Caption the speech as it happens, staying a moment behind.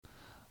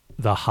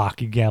The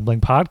Hockey Gambling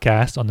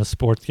Podcast on the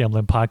Sports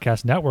Gambling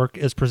Podcast Network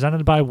is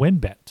presented by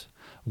WynnBET.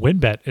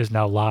 WynnBET is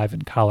now live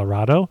in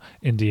Colorado,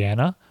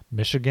 Indiana,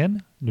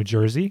 Michigan, New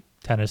Jersey,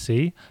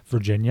 Tennessee,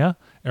 Virginia,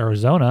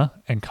 Arizona,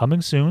 and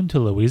coming soon to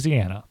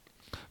Louisiana.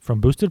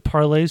 From boosted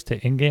parlays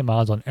to in-game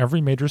odds on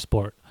every major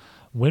sport,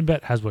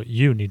 WynnBET has what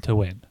you need to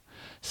win.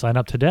 Sign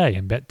up today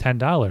and bet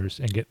 $10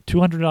 and get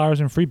 $200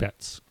 in free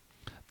bets.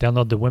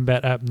 Download the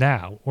WynnBET app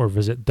now or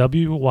visit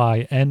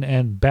wynnbet.com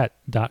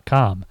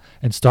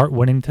and start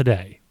winning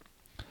today.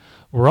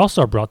 We're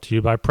also brought to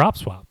you by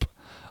PropSwap,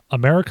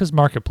 America's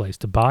marketplace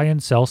to buy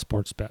and sell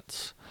sports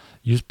bets.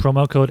 Use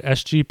promo code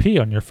SGP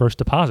on your first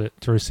deposit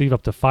to receive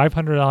up to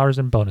 $500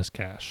 in bonus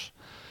cash.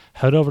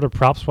 Head over to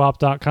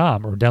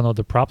PropSwap.com or download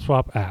the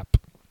PropSwap app.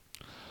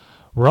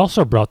 We're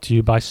also brought to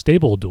you by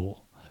StableDuel.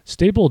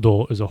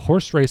 StableDuel is a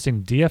horse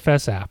racing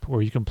DFS app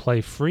where you can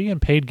play free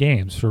and paid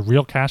games for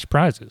real cash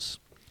prizes.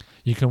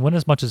 You can win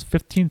as much as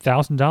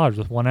 $15,000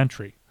 with one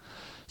entry.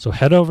 So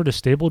head over to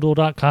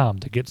StableDuel.com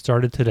to get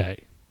started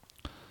today.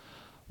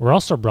 We're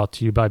also brought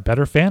to you by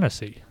Better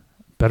Fantasy.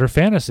 Better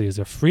Fantasy is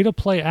a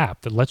free-to-play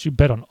app that lets you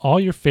bet on all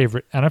your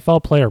favorite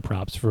NFL player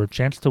props for a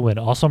chance to win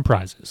awesome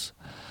prizes.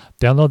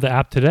 Download the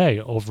app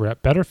today over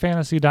at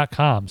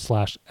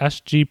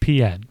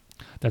betterfantasy.com/SGPN.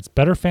 That's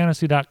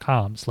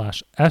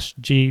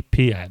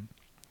betterfantasy.com/SGPN.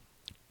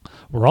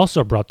 We're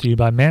also brought to you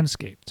by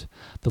Manscaped,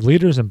 the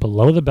leaders in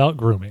below-the-belt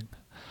grooming.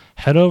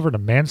 Head over to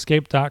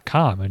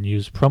manscaped.com and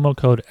use promo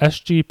code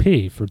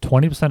SGP for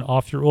 20%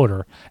 off your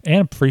order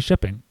and free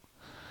shipping.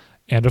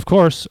 And of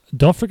course,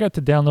 don't forget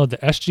to download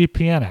the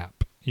SGPN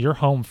app, your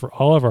home for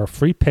all of our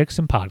free picks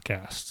and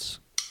podcasts.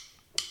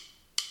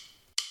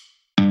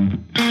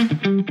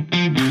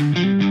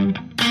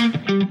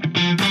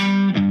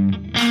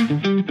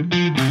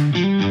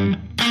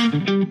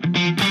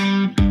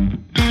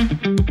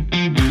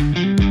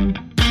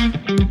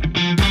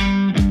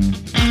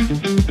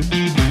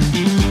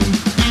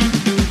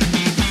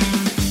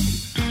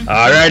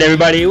 All right,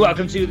 everybody,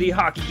 welcome to the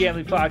Hockey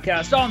Gambling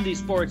Podcast on the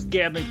Sports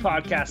Gambling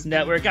Podcast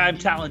Network. I'm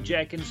Talon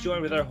Jenkins,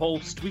 joined with our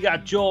host. We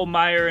got Joel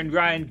Meyer and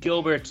Ryan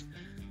Gilbert.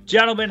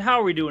 Gentlemen, how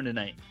are we doing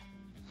tonight?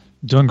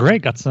 Doing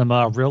great. Got some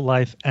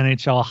real-life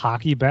NHL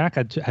hockey back.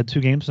 I had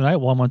two games tonight.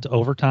 One went to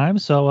overtime.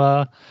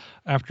 So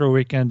after a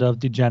weekend of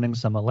degenning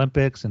some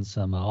Olympics and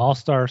some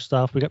All-Star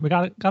stuff, we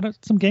got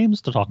some games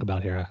to talk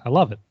about here. I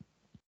love it.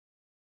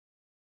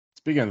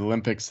 Speaking of the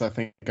Olympics, I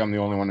think I'm the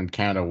only one in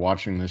Canada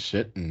watching this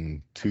shit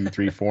in 2,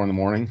 3, 4 in the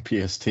morning,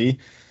 PST.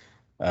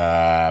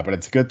 But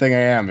it's a good thing I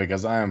am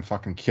because I am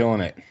fucking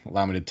killing it.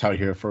 Allow me to tout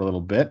here for a little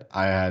bit.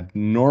 I had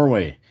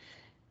Norway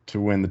to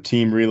win the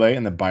team relay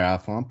in the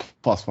biathlon,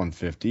 plus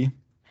 150.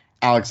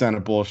 Alexander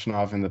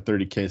Bolshinov in the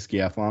 30K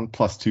skiathlon,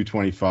 plus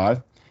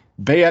 225.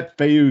 Bayet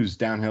Fayuz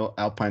downhill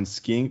alpine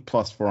skiing,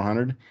 plus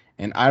 400.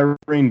 And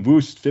Irene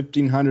Wust,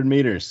 1,500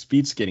 meters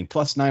speed skating,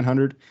 plus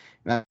 900.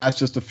 That's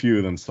just a few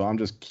of them, so I'm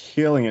just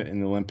killing it in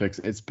the Olympics.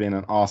 It's been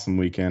an awesome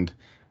weekend,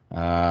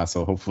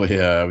 so hopefully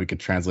we could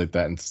translate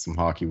that into some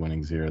hockey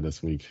winnings here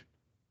this week.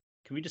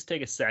 Can we just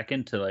take a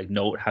second to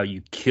note how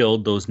you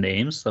killed those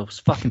names? That was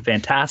fucking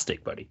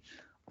fantastic, buddy.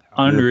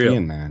 Unreal.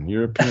 European, man.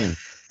 European.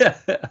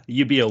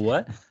 You be a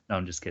what? No,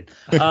 I'm just kidding.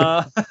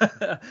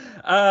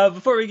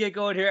 Before we get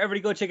going here, everybody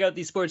go check out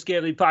the Sports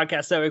Gambling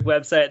Podcast Network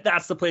website.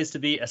 That's the place to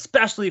be,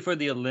 especially for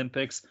the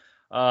Olympics.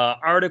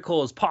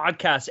 Articles,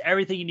 podcasts,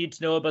 everything you need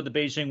to know about the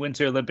Beijing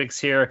Winter Olympics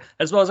here,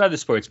 as well as other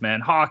sports,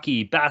 man.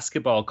 Hockey,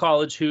 basketball,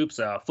 college hoops,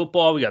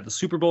 football. We got the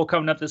Super Bowl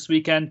coming up this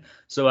weekend.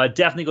 So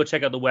definitely go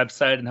check out the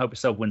website and help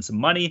yourself win some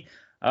money.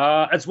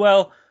 As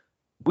well,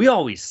 we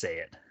always say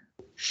it.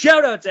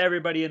 Shout out to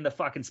everybody in the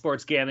fucking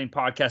Sports Gambling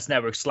Podcast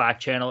Network Slack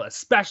channel,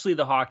 especially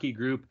the hockey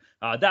group.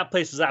 That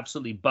place is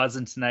absolutely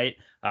buzzing tonight.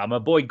 My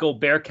boy Go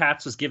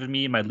Bearcats was giving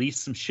me my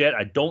Leafs some shit.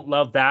 I don't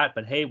love that,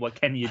 but hey, what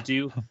can you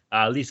do?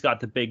 Leafs got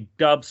the big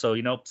dub, so,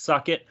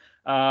 suck it.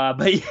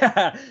 But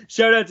yeah,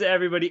 shout out to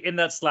everybody in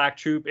that Slack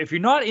troop. If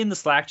you're not in the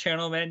Slack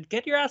channel, man,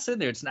 get your ass in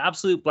there. It's an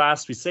absolute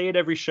blast. We say it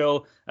every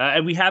show,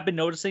 and we have been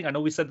noticing. I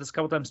know we said this a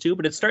couple times too,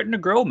 but it's starting to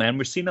grow, man.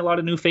 We're seeing a lot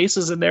of new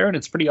faces in there, and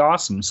it's pretty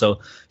awesome.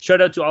 So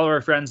shout out to all of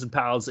our friends and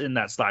pals in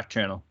that Slack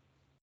channel.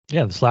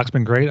 Yeah, the Slack's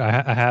been great.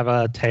 I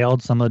have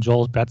tailed some of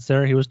Joel's bets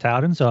there he was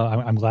touting, so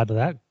I'm glad to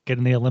that.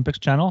 Getting the Olympics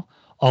channel,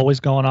 always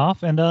going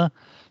off. And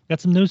got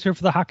some news here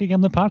for the Hockey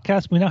Gambling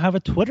Podcast. We now have a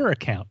Twitter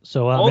account.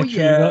 So make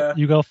sure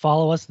you go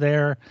follow us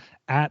there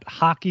at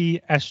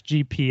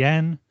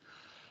HockeySGPN.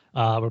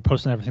 We're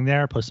posting everything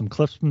there, post some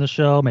clips from the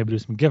show, maybe do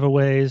some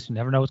giveaways. You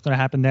never know what's going to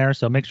happen there.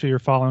 So make sure you're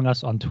following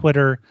us on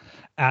Twitter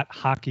at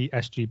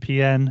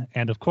HockeySGPN.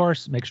 And of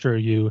course, make sure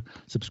you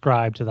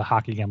subscribe to the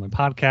Hockey Gambling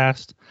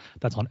Podcast.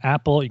 That's on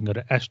Apple. You can go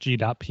to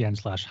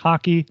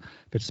sg.pn/hockey. If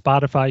it's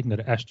Spotify, you can go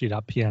to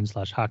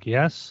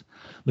sg.pn/hockeys.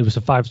 Leave us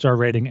a 5-star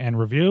rating and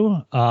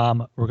review.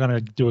 We're going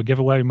to do a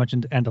giveaway we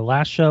mentioned at the end of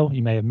last show.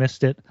 You may have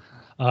missed it.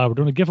 We're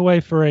doing a giveaway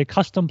for a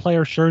custom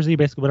player jersey,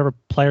 basically whatever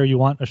player you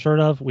want a shirt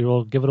of, we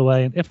will give it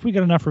away. And if we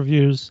get enough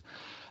reviews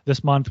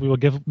this month, we will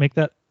make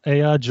that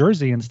a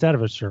jersey instead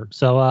of a shirt.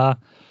 So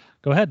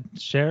go ahead,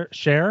 share,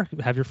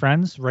 have your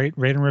friends rate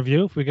and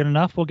review. If we get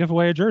enough, we'll give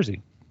away a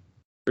jersey.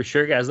 For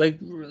sure, guys. Like,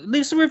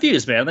 leave some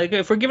reviews, man. Like,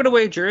 if we're giving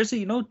away a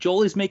jersey,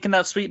 Joel's making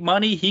that sweet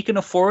money. He can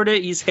afford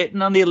it. He's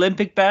hitting on the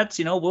Olympic bets.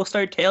 We'll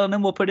start tailing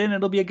him. We'll put in.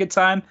 It'll be a good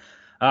time.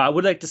 I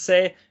would like to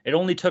say it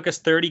only took us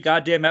 30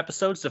 goddamn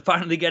episodes to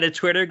finally get a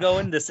Twitter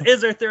going. This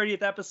is our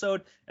 30th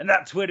episode, and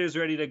that Twitter's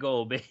ready to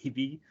go,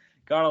 baby.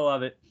 Gotta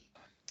love it.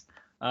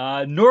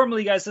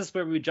 Normally, guys, this is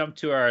where we jump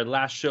to our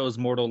last show's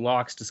Mortal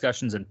Locks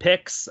discussions and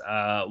picks.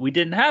 We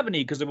didn't have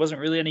any because there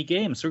wasn't really any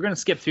games, so we're going to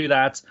skip through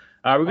that.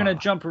 We're going to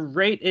jump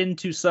right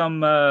into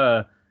some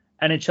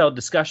NHL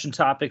discussion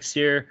topics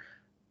here.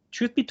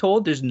 Truth be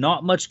told, there's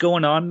not much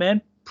going on,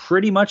 man.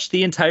 Pretty much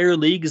the entire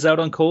league is out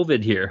on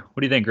COVID here.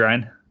 What do you think,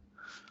 Ryan?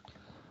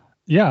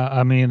 Yeah,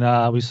 I mean,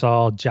 we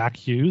saw Jack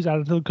Hughes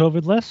added to the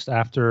COVID list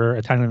after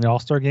attending the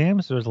All-Star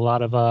games. There was a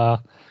lot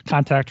of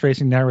contact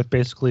tracing there with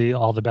basically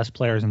all the best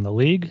players in the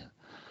league.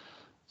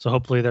 So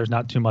hopefully there's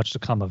not too much to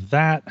come of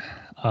that.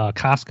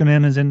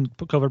 Koskinen is in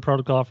COVID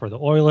protocol for the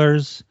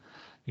Oilers.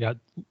 You got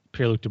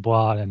Pierre-Luc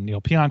Dubois and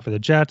Neil Pionk for the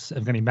Jets.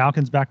 Evgeny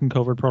Malkin's back in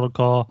COVID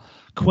protocol.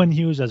 Quinn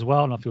Hughes as well.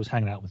 I don't know if he was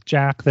hanging out with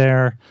Jack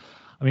there.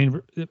 I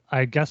mean,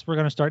 I guess we're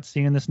going to start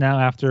seeing this now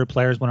after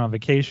players went on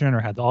vacation or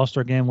had the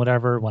All-Star game,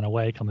 whatever, went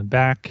away, coming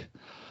back.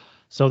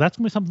 So that's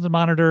going to be something to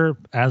monitor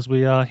as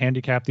we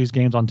handicap these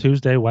games on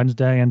Tuesday,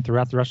 Wednesday, and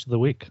throughout the rest of the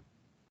week.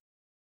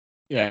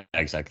 Yeah,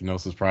 exactly. No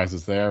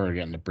surprises there. We're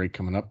getting a break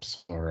coming up,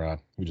 or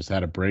we just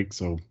had a break,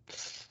 so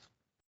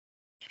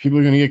people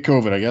are going to get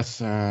COVID, I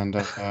guess, and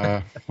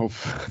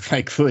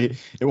thankfully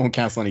it won't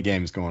cancel any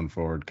games going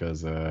forward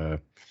because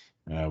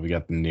we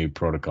got the new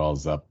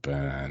protocols up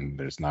and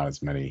there's not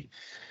as many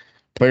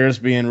players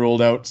being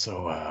rolled out,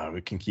 so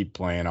we can keep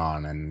playing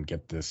on and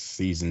get this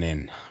season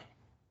in.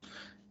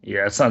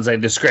 Yeah, it sounds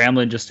like they're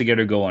scrambling just to get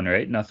her going,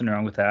 right? Nothing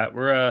wrong with that.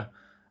 We're,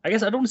 I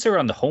guess I don't want to say we're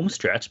on the home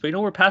stretch, but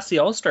we're past the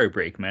All-Star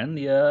break, man.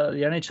 The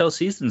NHL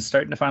season's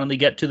starting to finally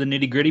get to the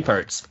nitty-gritty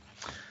parts.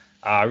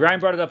 Ryan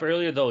brought it up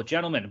earlier, though.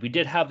 Gentlemen, we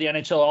did have the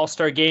NHL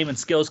All-Star game and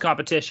skills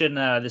competition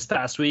this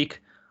past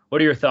week.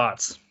 What are your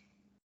thoughts?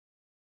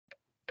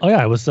 Oh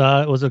yeah, it was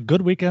a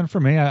good weekend for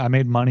me. I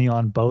made money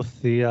on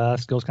both the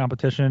skills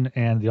competition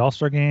and the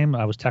All-Star game.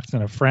 I was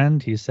texting a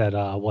friend. He said,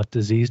 "What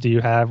disease do you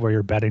have where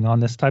you're betting on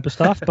this type of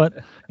stuff?" But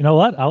you know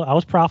what? I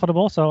was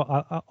profitable, so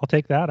I'll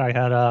take that. I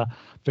had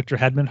Victor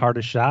Hedman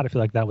hardest shot. I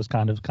feel like that was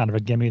kind of a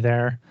gimme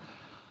there.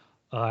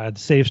 I had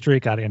the save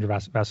streak out of Andrew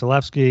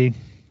Vasilevsky.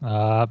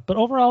 But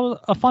overall,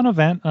 a fun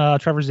event.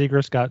 Trevor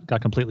Zegras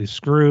got completely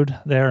screwed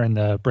there in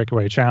the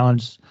breakaway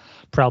challenge,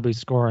 probably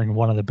scoring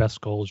one of the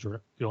best goals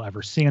you'll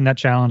ever see in that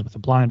challenge with a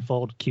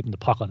blindfold, keeping the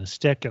puck on the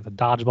stick, get the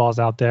dodgeballs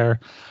out there.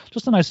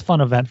 Just a nice, fun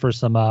event for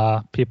some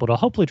people to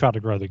hopefully try to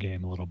grow the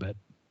game a little bit.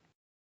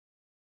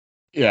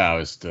 Yeah, I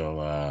was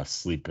still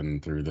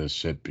sleeping through this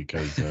shit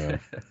because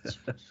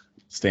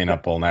staying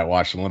up all night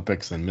watching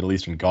Olympics and Middle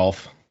Eastern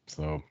golf.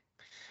 So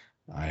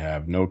I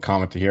have no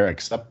comment to hear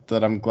except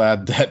that I'm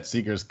glad that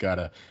Zegras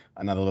got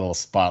another little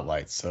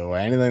spotlight. So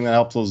anything that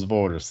helps those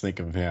voters think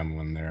of him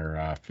when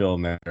they're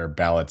filling their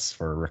ballots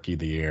for Rookie of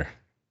the Year.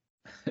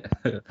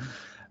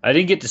 I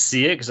didn't get to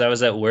see it because I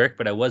was at work,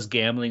 but I was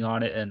gambling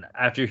on it. And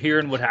after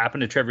hearing what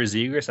happened to Trevor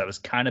Zegras, I was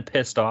kind of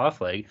pissed off.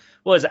 Like,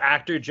 was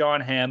actor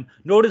John Hamm,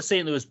 noted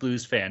St. Louis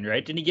Blues fan,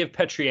 right? Didn't he give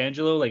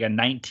Pietrangelo like a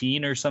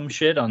 19 or some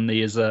shit on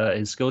his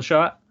skill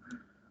shot?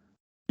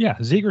 Yeah,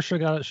 Zegras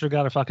should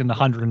got a fucking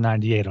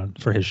 198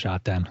 for his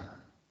shot then.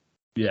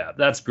 Yeah,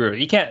 that's brutal.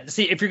 You can't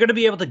see if you're going to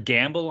be able to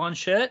gamble on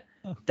shit,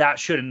 that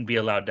shouldn't be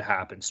allowed to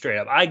happen straight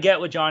up. I get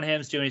what John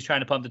Hamm's doing. He's trying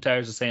to pump the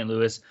tires of St.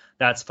 Louis.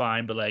 That's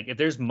fine. But like, if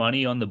there's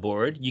money on the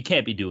board, you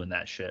can't be doing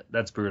that shit.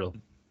 That's brutal.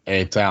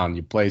 Hey, Town,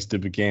 you play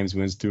stupid games,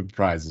 win stupid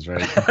prizes,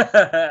 right?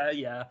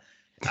 Yeah.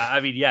 I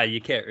mean, yeah,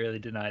 you can't really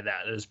deny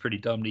that. It was pretty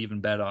dumb to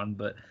even bet on.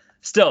 But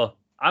still,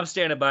 I'm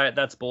standing by it.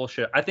 That's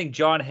bullshit. I think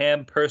John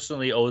Hamm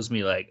personally owes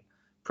me like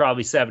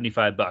probably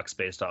 $75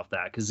 based off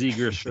that because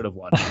Zegras should have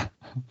won.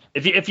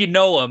 If you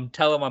know him,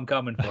 tell him I'm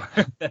coming for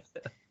him.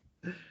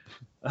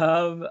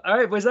 All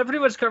right, boys, that pretty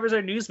much covers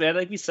our news, man.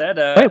 Like we said,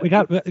 wait, we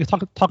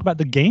talk about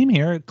the game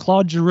here.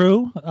 Claude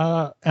Giroux,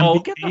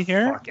 MVP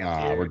here.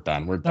 We're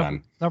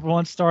done. Number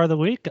one star of the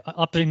week,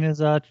 upping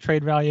his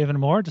trade value even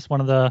more. Just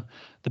one of the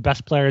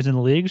best players in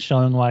the league,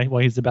 showing why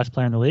he's the best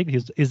player in the league.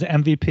 He's the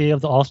MVP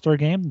of the All-Star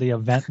game, the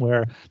event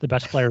where the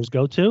best players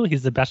go to.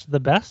 He's the best of the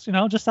best.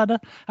 Just had to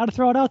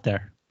throw it out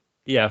there.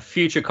 Yeah,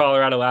 future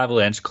Colorado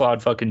Avalanche,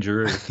 Claude fucking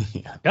Giroux.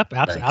 Yeah, yep,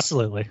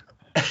 absolutely.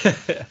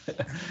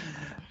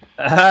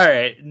 All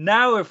right,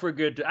 now if we're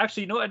good,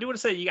 actually, I do want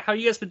to say, how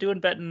you guys been doing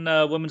betting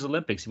Women's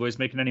Olympics? You boys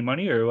making any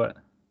money or what?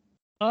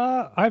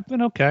 I've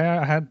been okay.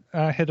 I had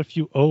hit a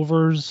few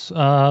overs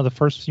the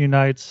first few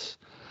nights.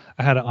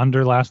 I had an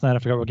under last night. I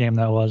forgot what game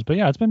that was, but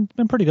yeah, it's been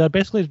pretty good.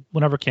 Basically,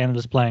 whenever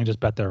Canada's playing, just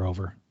bet they're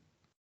over.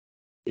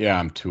 Yeah,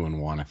 I'm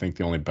 2-1. I think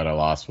the only bet I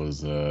lost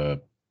was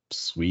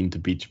Sweden to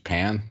beat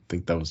Japan. I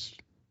think that was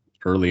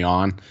early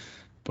on,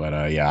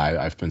 but yeah,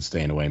 I've been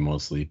staying away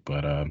mostly.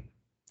 But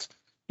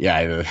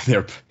yeah,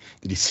 did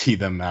you see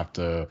them have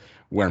to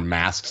wear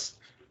masks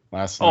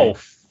last Oh night.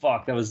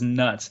 fuck, that was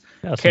nuts.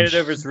 Yeah,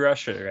 Canada versus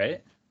Russia,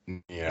 right?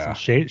 Yeah.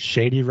 some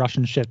shady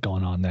Russian shit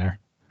going on there.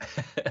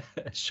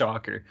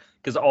 Shocker,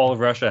 because all of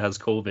Russia has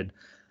COVID.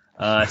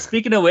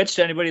 Speaking of which,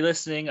 to anybody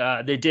listening,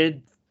 they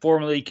did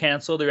formally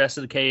cancel the rest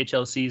of the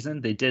KHL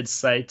season. They did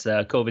cite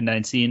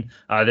COVID-19.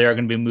 They are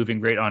going to be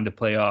moving right on to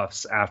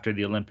playoffs after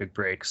the Olympic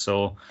break.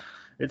 So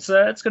it's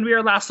going to be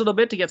our last little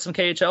bit to get some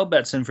KHL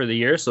bets in for the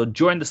year. So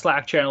join the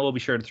Slack channel. We'll be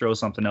sure to throw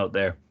something out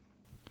there.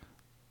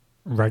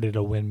 Ready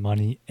to win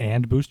money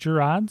and boost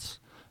your odds?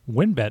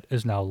 WynnBET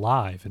is now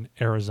live in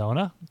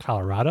Arizona,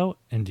 Colorado,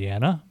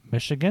 Indiana,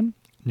 Michigan,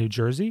 New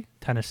Jersey,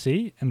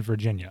 Tennessee, and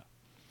Virginia.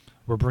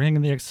 We're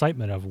bringing the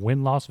excitement of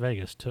Wynn Las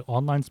Vegas to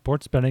online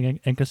sports betting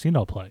and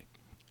casino play.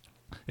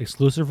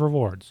 Exclusive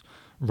rewards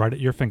right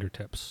at your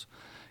fingertips.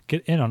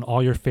 Get in on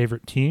all your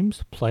favorite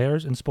teams,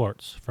 players, and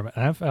sports from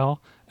NFL,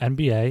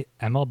 NBA,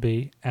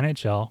 MLB,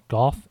 NHL,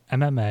 golf,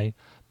 MMA,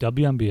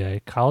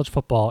 WNBA, college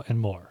football, and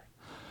more.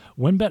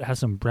 WynnBET has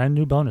some brand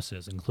new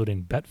bonuses,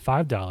 including bet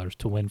 $5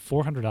 to win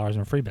 $400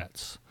 in free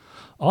bets.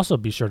 Also,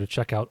 be sure to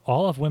check out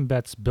all of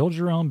WynnBET's Build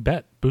Your Own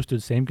Bet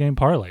boosted same-game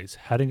parlays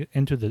heading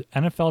into the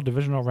NFL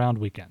Divisional Round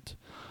weekend.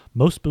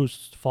 Most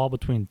boosts fall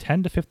between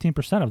 10 to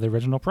 15% of the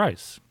original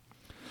price.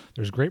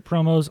 There's great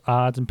promos,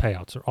 odds, and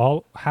payouts are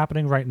all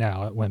happening right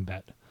now at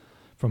WynnBET.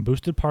 From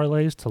boosted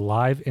parlays to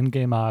live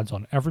in-game odds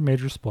on every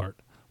major sport,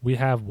 we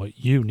have what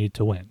you need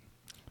to win.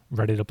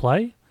 Ready to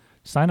play?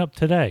 Sign up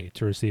today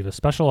to receive a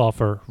special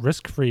offer,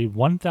 risk-free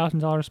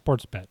 $1,000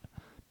 sports bet.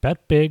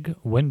 Bet big,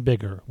 win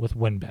bigger with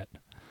WynnBET.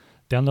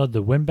 Download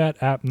the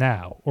WynnBET app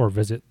now or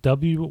visit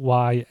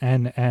wynnbet.com.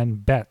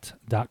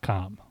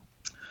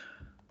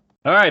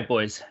 All right,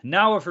 boys.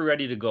 Now if we're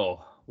ready to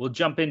go, we'll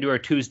jump into our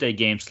Tuesday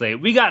game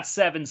slate. We got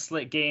 7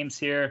 slit games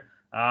here.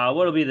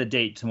 What'll be the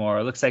date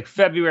tomorrow? It looks like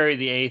February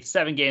the 8th.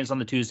 7 games on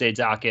the Tuesday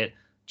docket.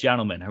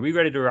 Gentlemen, are we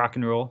ready to rock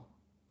and roll?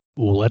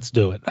 Ooh, let's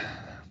do it.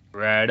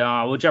 Right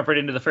on. We'll jump right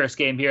into the first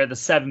game here at the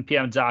 7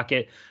 p.m.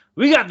 docket.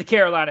 We got the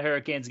Carolina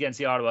Hurricanes against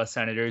the Ottawa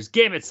Senators.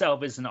 Game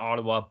itself is in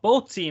Ottawa.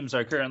 Both teams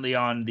are currently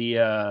on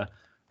the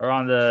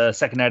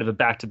second night of a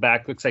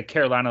back-to-back. Looks like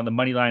Carolina on the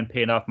money line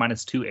paying off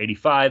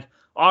 -285.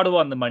 Ottawa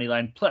on the money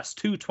line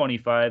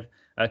 +225.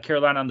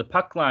 Carolina on the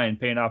puck line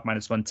paying off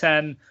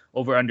 -110.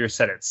 Over under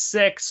set at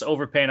 6.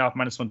 Over paying off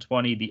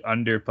 -120. The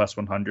under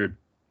 +100.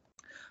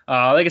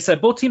 Like I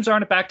said, both teams are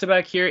on a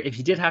back-to-back here. If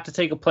you did have to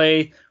take a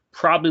play,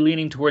 probably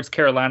leaning towards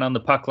Carolina on the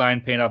puck line,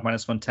 paying off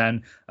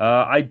 -110.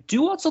 I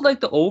do also like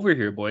the over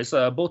here, boys.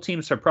 Both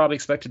teams are probably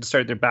expected to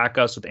start their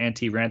backups with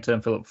Antti Raanta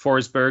and Philip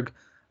Forsberg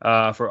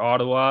for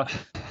Ottawa.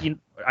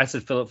 I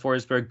said Philip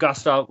Forsberg.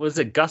 Gustav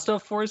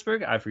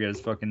Forsberg? I forget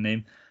his fucking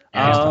name.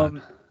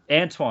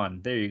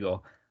 Antoine. There you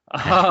go.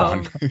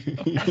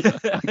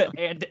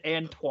 And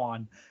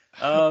Antoine.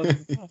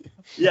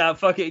 Yeah,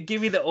 fuck it.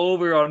 Give me the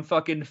over on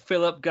fucking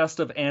Philip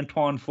Gustav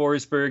Antoine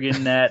Forsberg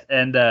in net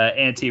and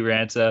Antti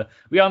Raanta.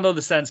 We all know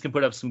the Sens can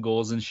put up some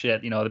goals and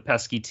shit. You know, the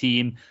pesky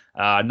team.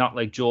 Not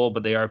like Joel,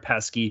 but they are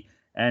pesky.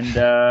 And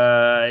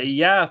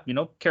yeah, you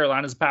know,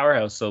 Carolina's a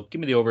powerhouse. So give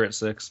me the over at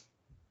 6.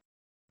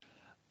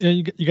 Yeah,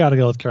 you got to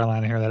go with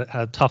Carolina here. That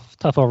had a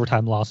tough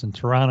overtime loss in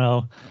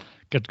Toronto.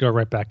 Get to go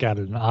right back at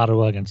it in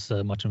Ottawa against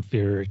a much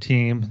inferior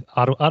team.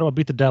 Ottawa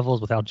beat the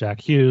Devils without Jack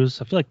Hughes.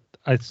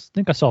 I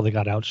think I saw they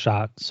got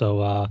outshot.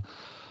 So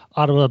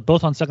Ottawa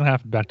both on second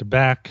half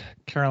back-to-back.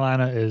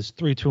 Carolina is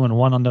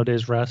 3-2-1 on no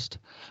days rest,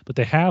 but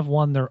they have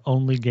won their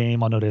only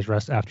game on no days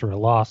rest after a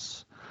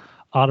loss.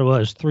 Ottawa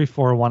is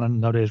 3-4-1 on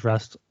no days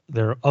rest.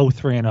 They're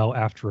 0-3-0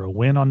 after a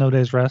win on no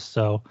days rest.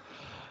 So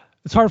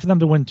it's hard for them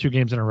to win 2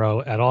 games in a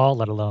row at all,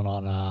 let alone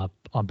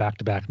on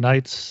back-to-back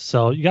nights.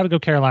 So you got to go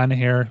Carolina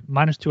here.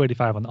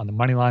 -285 on the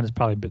money line is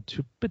probably a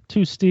bit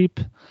too steep.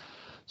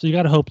 So you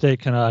got to hope they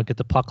can get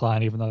the puck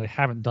line, even though they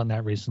haven't done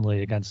that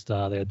recently against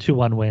they had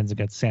 2-1 wins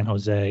against San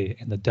Jose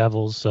and the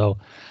Devils. So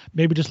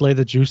maybe just lay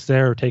the juice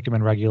there or take them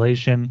in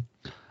regulation.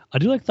 I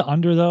do like the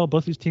under, though.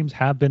 Both these teams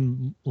have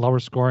been lower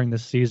scoring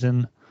this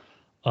season.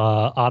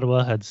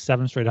 Ottawa had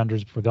 7 straight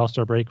unders before the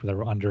All-Star break, where they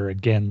were under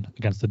again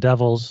against the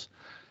Devils.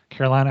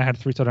 Carolina had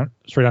 3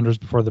 straight unders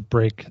before the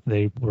break.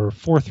 They were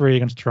 4-3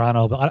 against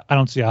Toronto, but I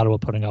don't see Ottawa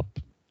putting up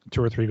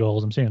 2 or 3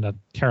 goals. I'm seeing that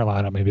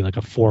Carolina maybe like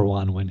a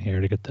 4-1 win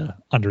here to get the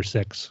under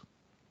 6.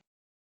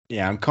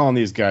 Yeah, I'm calling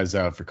these guys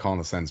out for calling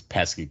the Sens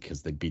pesky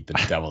because they beat the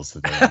Devils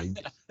today.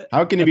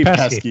 How can you be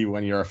pesky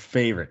when you're a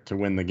favorite to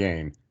win the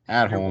game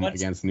at home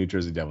against the New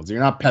Jersey Devils?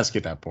 You're not pesky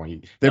at that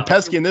point. They're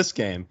pesky in this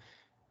game,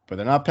 but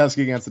they're not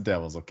pesky against the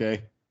Devils,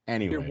 okay?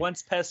 Anyway. You're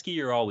once pesky,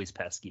 you're always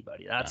pesky,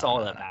 buddy. That's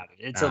all that matters.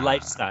 It's a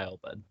lifestyle,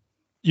 bud.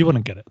 You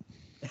wouldn't get it.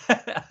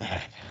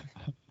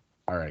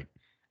 All right.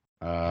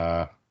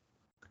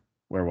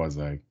 Where was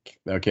I?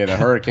 Okay, the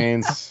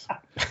Hurricanes.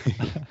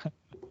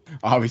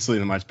 Obviously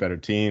the much better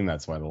team.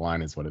 That's why the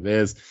line is what it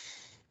is.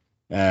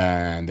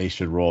 And they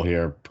should roll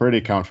here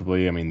pretty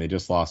comfortably. I mean, they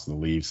just lost to the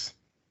Leafs.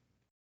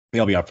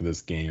 They'll be up for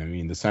this game. I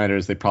mean, the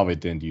Senators, they probably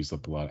didn't use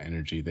up a lot of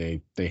energy.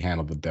 They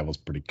handled the Devils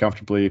pretty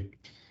comfortably.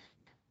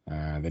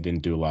 They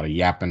didn't do a lot of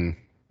yapping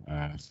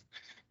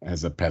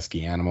as a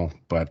pesky animal.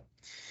 But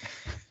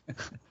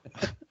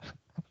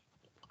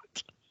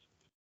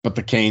But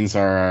the Canes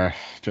are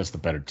just a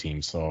better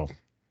team, so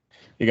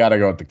you got to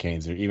go with the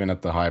Canes. Even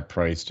at the high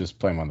price, just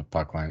play them on the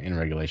puck line in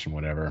regulation,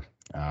 whatever.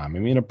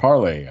 Maybe in a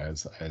parlay,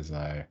 as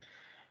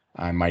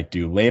I might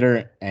do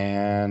later.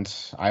 And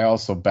I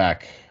also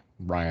back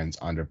Ryan's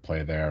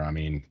underplay there. I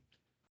mean,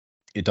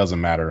 it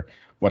doesn't matter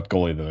what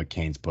goalie the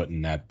Canes put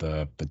in net,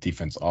 the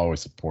defense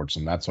always supports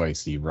them. That's why you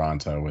see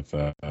Ronta with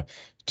a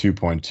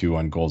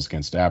 2.21 goals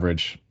against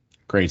average,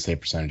 great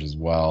save percentage as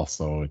well.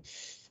 So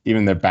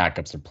even their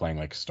backups are playing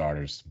like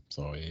starters.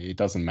 So it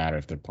doesn't matter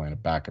if they're playing a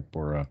backup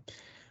or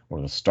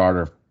the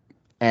starter,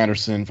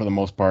 Anderson for the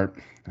most part.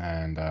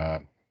 And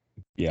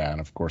and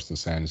of course the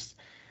Sens,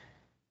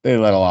 they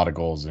let a lot of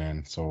goals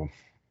in. So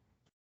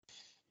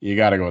you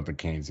got to go with the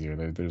Canes here.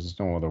 There's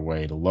no other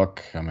way to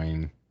look. I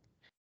mean,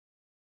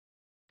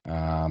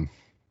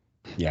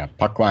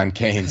 puck line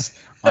Canes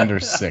under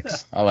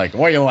 6. I like.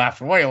 Why are you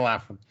laughing?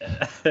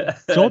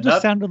 Joel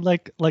just sounded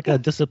like a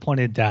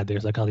disappointed dad.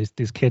 There's like all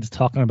these kids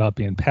talking about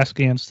being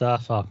pesky and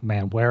stuff. Oh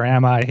man, where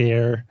am I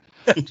here?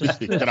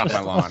 Get off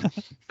my lawn.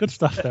 Good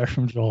stuff there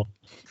from Joel.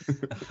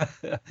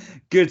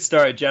 Good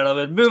start,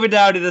 gentlemen. Moving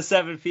down to the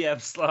 7 p.m.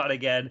 slot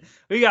again.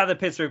 We got the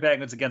Pittsburgh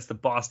Penguins against the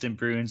Boston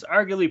Bruins.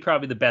 Arguably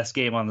probably the best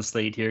game on the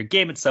slate here.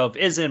 Game itself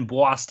is in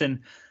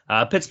Boston.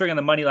 Pittsburgh on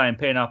the money line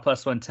paying off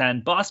plus 110.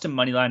 Boston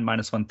money line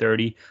minus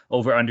 130.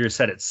 Over under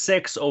set at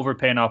 6. Over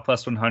paying off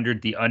plus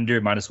 100. The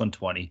under minus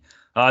 120.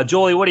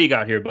 Jolie, what do you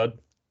got here, bud?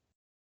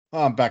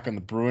 I'm back on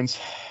the Bruins.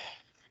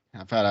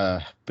 I've had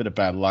a bit of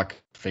bad luck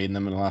fading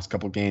them in the last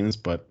couple of games,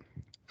 but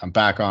I'm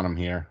back on them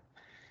here,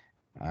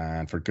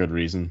 and for good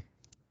reason.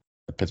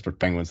 The Pittsburgh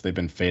Penguins, they've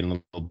been fading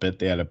a little bit.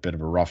 They had a bit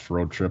of a rough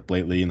road trip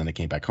lately, and then they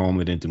came back home.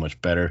 They didn't do much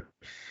better.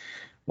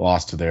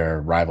 Lost to their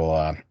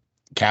rival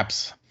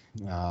Caps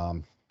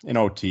in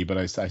OT, but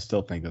I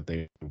still think that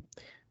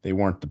they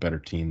weren't the better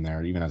team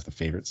there, even as the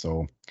favorite.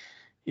 So,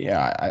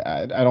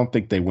 yeah, I don't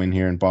think they win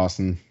here in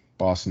Boston.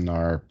 Boston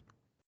are...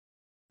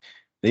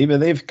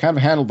 They've kind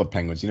of handled the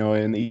Penguins,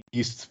 in the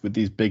East with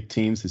these big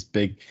teams, these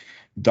big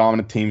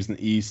dominant teams in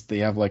the East. They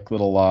have like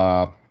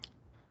little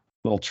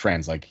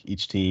trends, like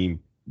each team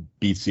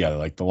beats the other.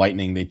 Like the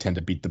Lightning, they tend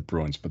to beat the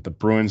Bruins, but the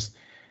Bruins,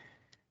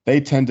 they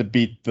tend to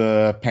beat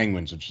the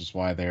Penguins, which is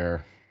why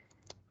they're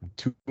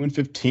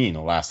 2-15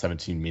 the last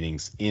 17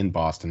 meetings in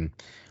Boston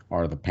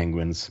are the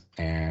Penguins,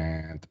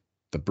 and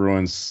the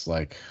Bruins,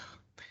 like.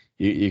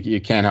 You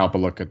can't help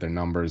but look at their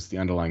numbers. The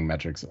underlying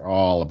metrics are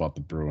all about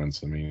the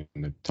Bruins. I mean,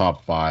 the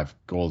top 5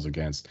 goals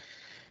against,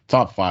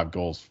 top 5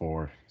 goals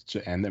for,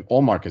 and then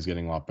Ullmark is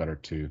getting a lot better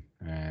too.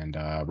 And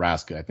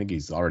Rask, I think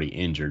he's already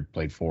injured,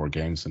 played 4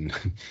 games, and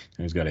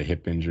he's got a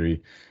hip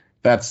injury.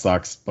 That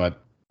sucks,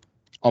 but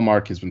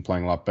Ullmark has been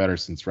playing a lot better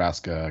since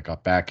Rask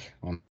got back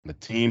on the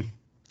team.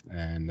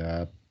 And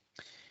I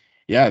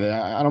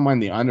don't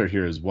mind the under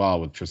here as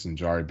well with Tristan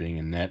Jarry being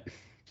in net.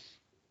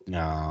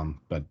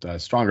 But a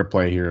stronger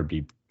play here would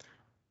be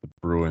the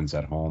Bruins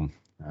at home.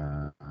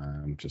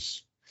 I'm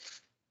just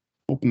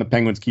hoping the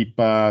Penguins keep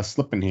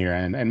slipping here,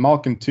 and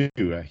Malkin too.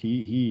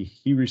 He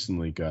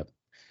recently got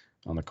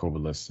on the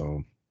COVID list,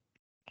 so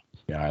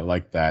yeah, I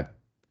like that.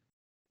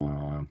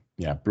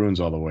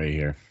 Bruins all the way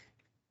here.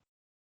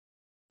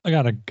 I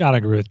gotta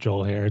agree with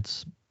Joel here.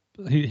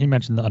 He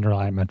mentioned the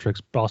underlying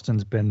metrics.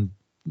 Boston's been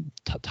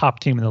top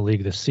team in the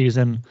league this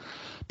season.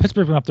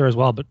 Pittsburgh been up there as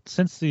well, but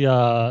since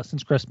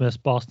Christmas,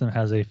 Boston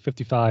has a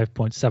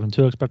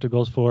 55.72 expected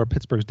goals for.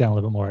 Pittsburgh's down a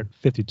little bit more at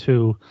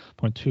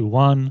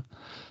 52.21.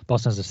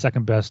 Boston has the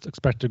second best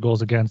expected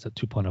goals against at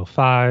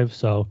 2.05.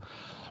 So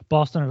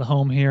Boston at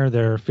home here,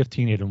 they're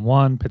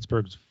 15-8-1.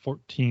 Pittsburgh's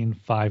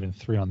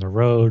 14-5-3 on the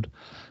road.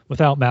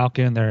 Without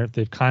Malkin,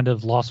 they've kind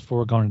of lost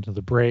 4 going into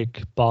the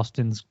break.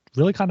 Boston's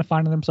really kind of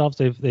finding themselves.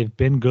 They've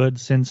been good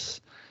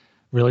since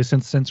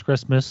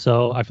Christmas.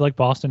 So I feel like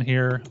Boston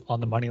here on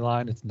the money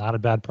line, it's not a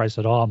bad price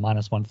at all,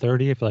 minus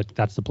 130. I feel like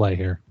that's the play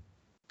here.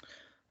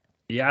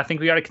 Yeah, I think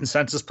we got a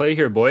consensus play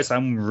here, boys.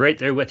 I'm right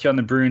there with you on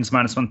the Bruins,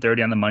 minus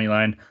 130 on the money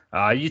line.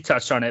 You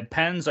touched on it.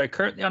 Pens are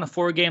currently on a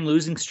 4-game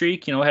losing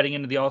streak, heading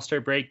into the All-Star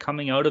break,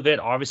 coming out of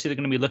it. Obviously, they're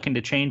going to be looking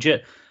to change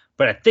it.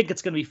 But I think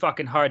it's going to be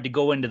fucking hard to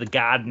go into the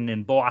Garden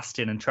in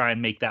Boston and try and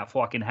make that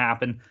fucking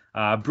happen.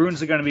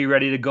 Bruins are going to be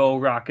ready to go,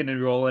 rocking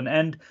and rolling.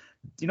 And,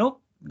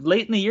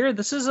 late in the year,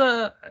 this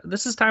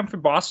is time for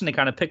Boston to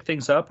kind of pick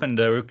things up and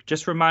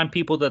just remind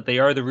people that they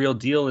are the real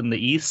deal in the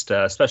East,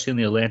 especially in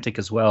the Atlantic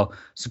as well.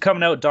 So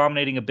coming out,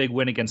 dominating a big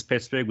win against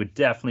Pittsburgh would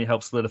definitely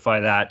help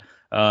solidify that.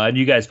 And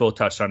you guys both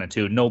touched on it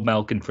too. No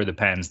Malkin for the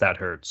Pens. That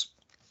hurts.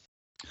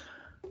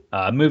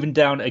 Moving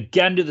down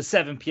again to the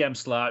 7 p.m.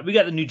 slot, we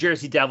got the New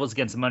Jersey Devils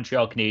against the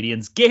Montreal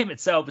Canadiens. Game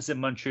itself is in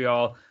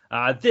Montreal.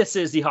 This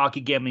is the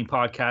Hockey Gambling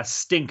Podcast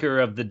stinker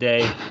of the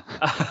day.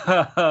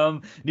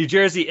 New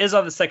Jersey is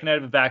on the second night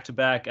of a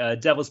back-to-back.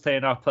 Devils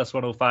paying off plus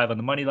 105 on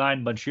the money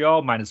line.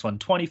 Montreal minus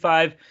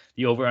 125.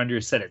 The over-under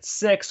is set at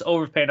 6.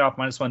 Over paying off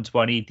minus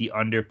 120. The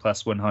under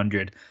plus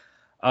 100.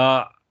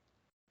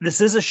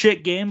 This is a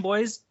shit game,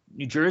 boys.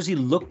 New Jersey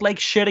looked like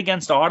shit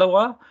against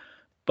Ottawa.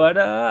 But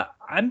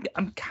I'm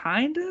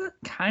kind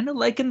of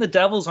liking the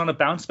Devils on a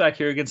bounce back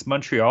here against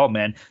Montreal,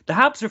 man. The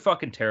Habs are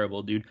fucking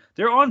terrible, dude.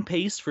 They're on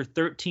pace for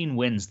 13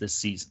 wins this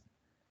season.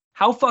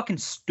 How fucking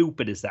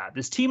stupid is that?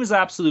 This team is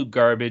absolute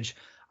garbage.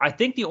 I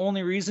think the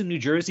only reason New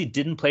Jersey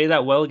didn't play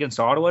that well against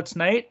Ottawa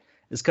tonight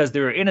is because they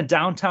were in a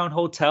downtown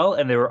hotel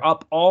and they were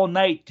up all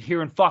night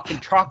hearing fucking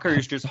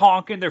truckers just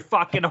honking their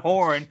fucking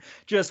horn,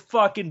 just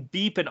fucking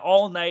beeping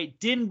all night,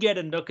 didn't get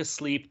a nook of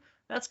sleep.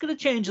 That's going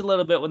to change a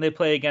little bit when they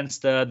play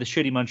against the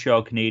shitty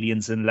Montreal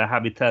Canadiens in Le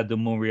Habitat de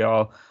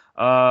Montreal.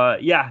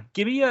 Yeah,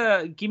 give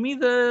me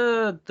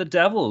the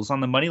Devils on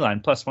the money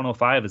line plus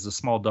 105 as a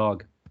small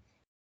dog.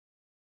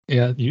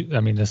 Yeah,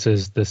 this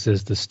is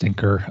the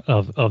stinker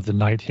of the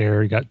night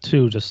here. You got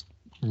two just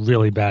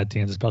really bad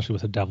teams, especially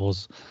with the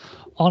Devils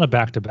on a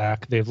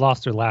back-to-back. They've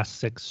lost their last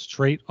 6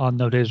 straight on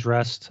no days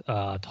rest.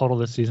 Total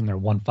this season, they're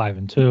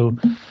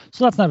 1-5-2.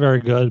 So that's not very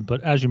good.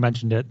 But as you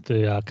mentioned it,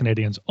 the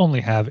Canadians only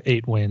have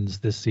 8 wins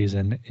this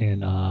season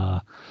in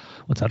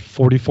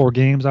 44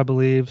 games, I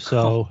believe.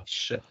 So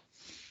shit.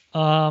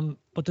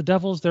 But the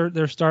Devils,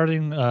 they're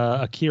starting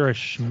Akira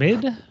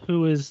Schmid,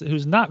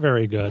 who's not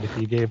very good.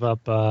 He gave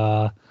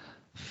up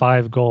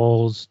 5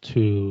 goals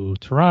to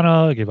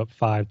Toronto, gave up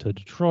 5 to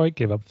Detroit,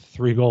 gave up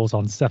 3 goals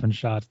on 7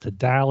 shots to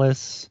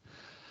Dallas.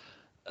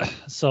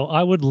 So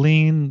I would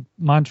lean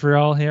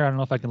Montreal here. I don't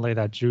know if I can lay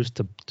that juice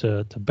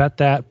to bet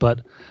that, but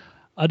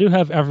I do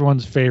have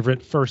everyone's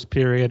favorite first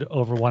period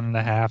over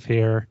 1.5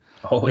 here.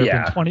 Oh,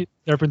 there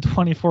have been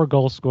 24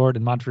 goals scored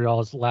in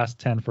Montreal's last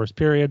 10 first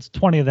periods,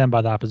 20 of them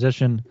by the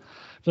opposition.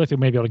 I feel like they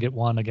may be able to get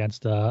one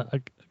against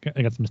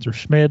Mr.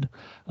 Schmid.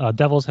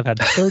 Devils have had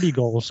 30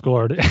 goals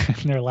scored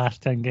in their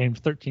last 10 games,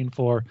 13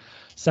 for,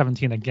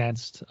 17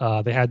 against.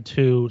 They had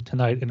 2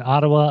 tonight in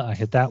Ottawa. I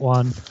hit that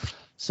one.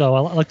 So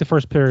I like the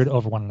first period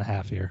over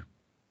 1.5 here.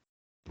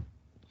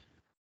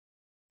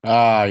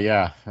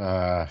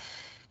 Yeah.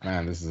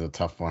 Man, this is a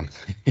tough one.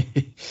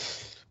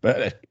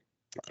 But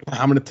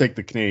I'm going to take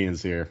the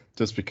Canadians here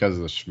just because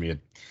of the Schmid.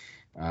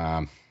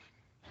 The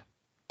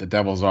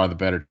Devils are the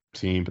better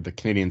team, but the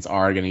Canadians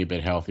are getting a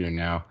bit healthier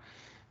now.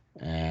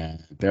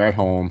 And they're at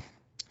home.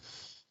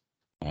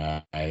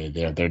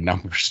 Their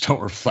numbers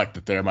don't reflect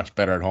that they're much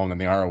better at home than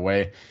they are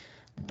away.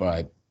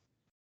 But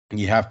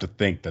you have to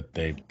think that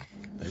they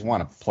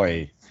want to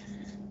play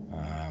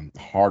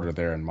harder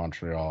there in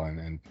Montreal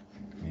and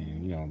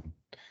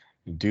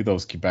do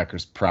those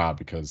Quebecers proud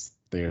because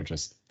they are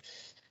just.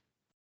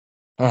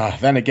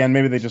 Then again,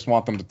 maybe they just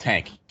want them to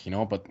tank,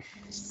 But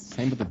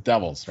same with the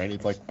Devils, right?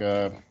 It's like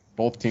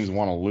both teams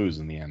want to lose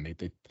in the end.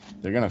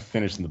 They're gonna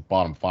finish in the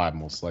bottom 5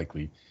 most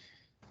likely.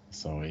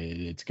 So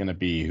it's gonna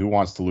be who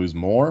wants to lose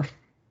more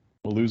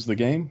will lose the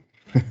game.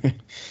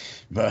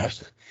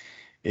 But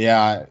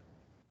yeah,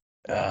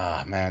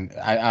 man,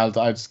 I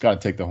just gotta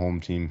take the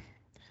home team.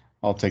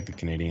 I'll take the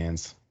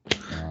Canadians,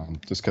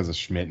 just because of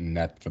Schmidt and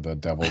net for the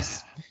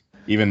Devils.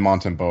 Even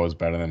Montembeault is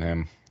better than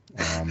him.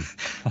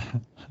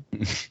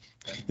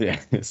 Yeah,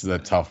 this is a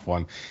tough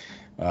one.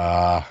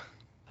 But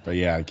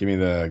yeah, give me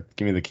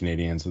the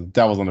Canadians. The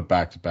Devils on the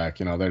back-to-back.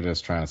 They're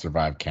just trying to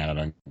survive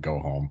Canada and go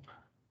home.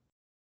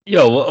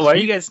 Yo, why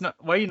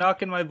are you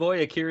knocking my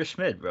boy Akira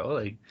Schmid, bro?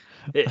 Like,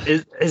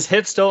 his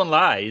hips don't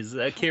lie. He's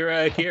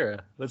Akira.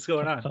 What's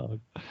going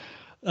on?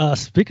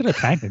 Speaking of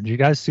tanking, did you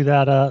guys see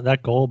that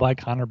goal by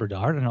Connor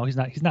Bedard? I know he's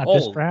not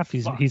this draft.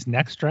 He's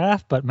next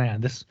draft, but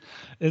man, this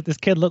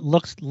kid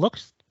looks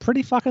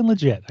pretty fucking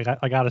legit.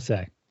 I gotta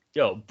say.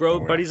 Yo, bro,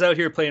 buddy's out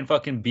here playing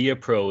fucking Be a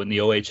Pro in the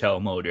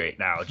OHL mode right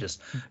now.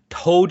 Just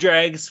toe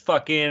drags,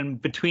 fucking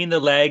between the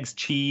legs,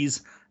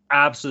 cheese.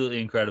 Absolutely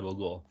incredible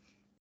goal.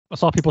 I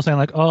saw people saying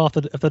like, "Oh, if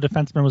the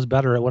defenseman was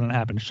better, it wouldn't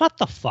happen." Shut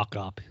the fuck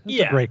up.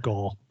 It's a great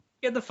goal.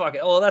 Get the fuck.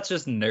 Oh, that's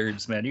just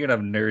nerds, man. You're gonna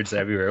have nerds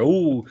everywhere.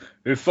 Oh,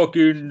 they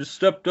fucking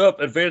stepped up.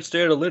 Advanced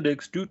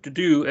analytics.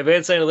 Do.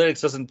 Advanced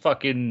analytics doesn't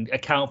fucking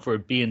account for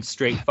it being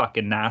straight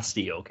fucking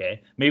nasty.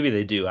 Okay, maybe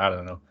they do. I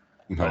don't know.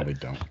 No, they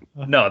don't.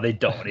 No, they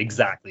don't.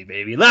 Exactly,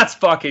 baby. Let's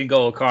fucking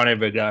go, Connor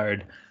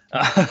Bedard.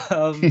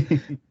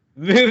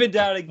 Moving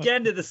down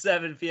again to the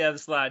 7 p.m.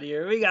 slot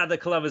here. We got the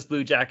Columbus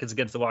Blue Jackets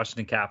against the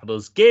Washington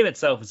Capitals. Game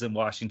itself is in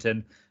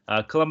Washington.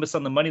 Columbus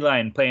on the money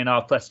line playing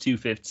off plus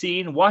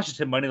 215.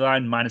 Washington money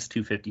line minus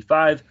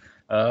 255.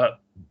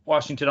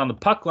 Washington on the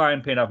puck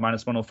line paying off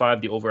minus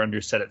 105. The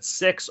over-under set at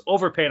 6.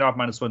 Over paying off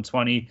minus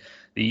 120.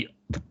 The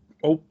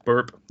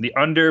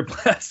under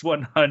plus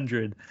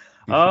 100.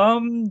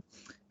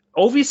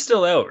 Ovi's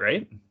still out,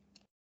 right?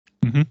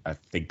 Mm-hmm. I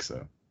think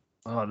so.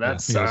 Oh, that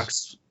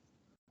sucks.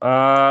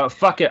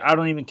 Fuck it. I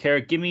don't even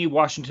care. Give me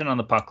Washington on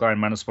the puck line,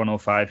 minus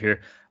 105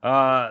 here.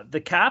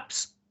 The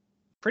Caps,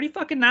 pretty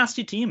fucking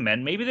nasty team,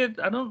 man. Maybe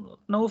I don't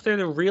know if they're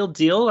the real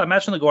deal. I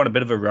imagine they'll go on a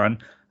bit of a run.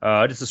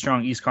 Just a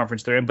strong East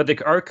Conference they're in, but they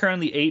are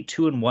currently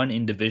 8-2-1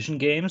 in division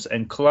games,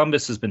 and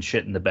Columbus has been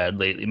shit in the bed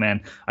lately,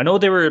 man. I know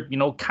they were,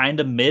 kind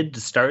of mid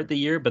to start the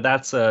year, but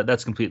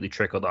that's completely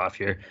trickled off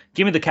here.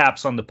 Give me the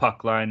Caps on the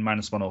puck line,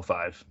 minus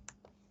 105.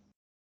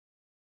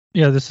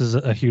 Yeah, this is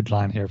a huge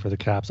line here for the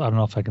Caps. I don't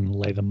know if I can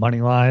lay the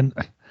money line.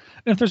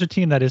 And if there's a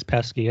team that is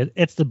pesky,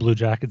 it's the Blue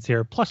Jackets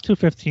here. Plus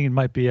 215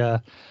 might be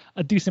a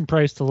decent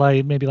price to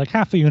lay. Maybe like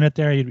half a unit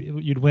there,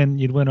 you'd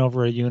win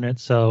over a unit.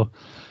 So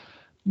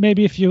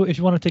maybe if you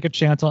want to take a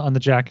chance on the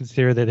Jackets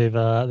here,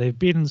 that they've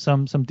beaten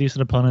some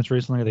decent opponents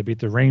recently. They beat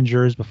the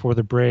Rangers before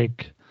the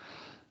break.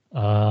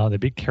 They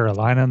beat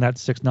Carolina in that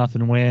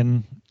 6-0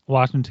 win.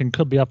 Washington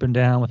could be up and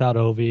down without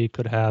Ovi.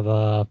 Could have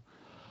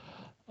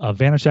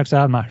Vanacek's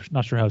out. I'm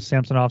not sure how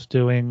Samsonov's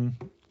doing.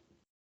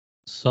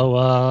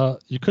 So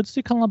you could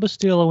see Columbus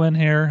steal a win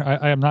here.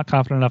 I am not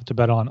confident enough to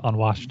bet on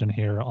Washington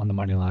here on the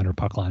money line or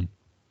puck line.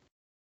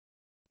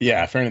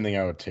 Yeah, if anything,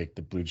 I would take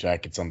the Blue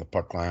Jackets on the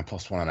puck line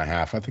plus 1.5.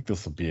 I think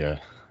this will be a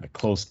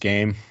close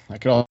game. I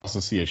could also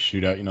see a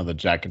shootout. You know, the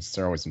Jackets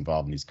are always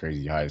involved in these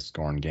crazy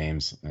high-scoring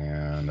games,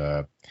 and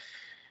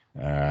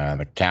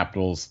the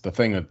Capitals. The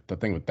thing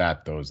with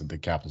that though is that the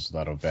Capitals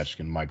without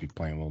Ovechkin might be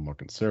playing a little more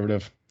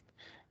conservative.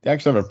 They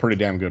actually have a pretty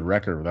damn good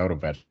record without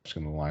Ovechkin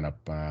in the lineup.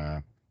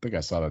 I think I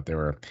saw that they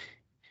were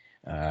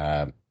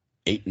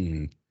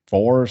 8-4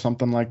 or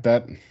something like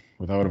that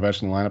without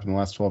Ovechkin in the lineup in the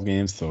last 12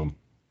 games. So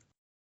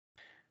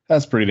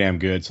that's pretty damn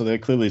good. So they're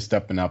clearly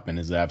stepping up in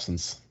his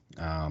absence.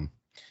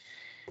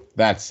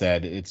 That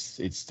said, it's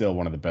still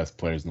one of the best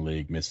players in the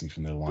league missing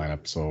from their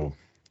lineup. So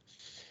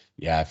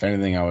yeah, if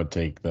anything, I would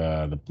take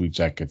the Blue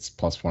Jackets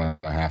plus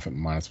 1.5 at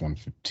minus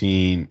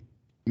 115.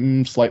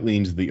 Slightly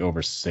into the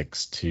over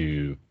 6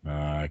 too,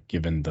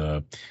 given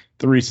the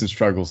recent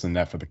struggles in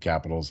net for the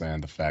Capitals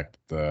and the fact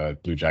that the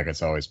Blue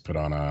Jackets always put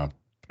on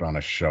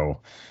a show.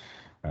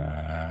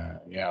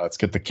 Yeah, let's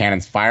get the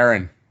cannons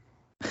firing.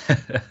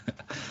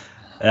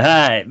 All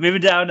right,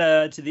 moving down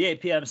to the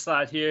 8 p.m.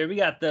 slot here. We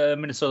got the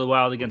Minnesota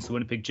Wild against the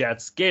Winnipeg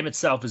Jets. Game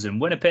itself is in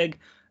Winnipeg.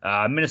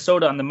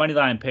 Minnesota on the money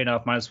line paying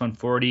off minus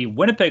 140.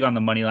 Winnipeg on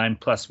the money line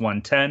plus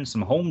 110.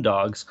 Some home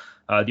dogs.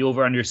 The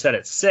over-under set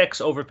at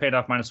 6. Over paid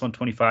off minus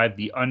 125.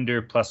 The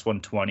under plus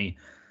 120.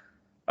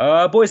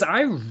 Boys,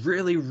 I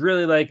really,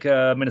 really like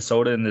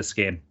Minnesota in this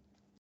game.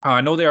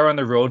 I know they are on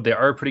the road. They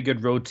are a pretty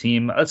good road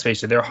team. Let's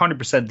face it, they're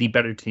 100% the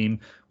better team.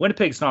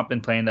 Winnipeg's not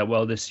been playing that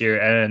well this year,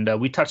 and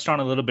we touched on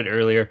it a little bit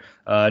earlier.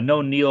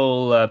 No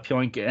Neil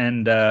Pionk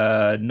and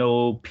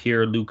no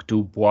Pierre-Luc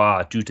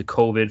Dubois due to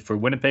COVID for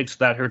Winnipeg, so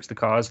that hurts the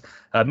cause.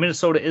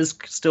 Minnesota is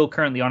still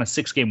currently on a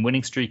 6-game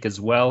winning streak as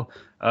well.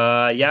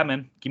 Yeah,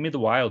 man, give me the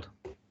Wild.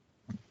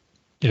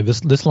 Yeah,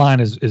 this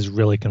line is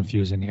really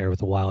confusing here with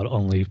the Wild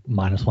only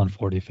minus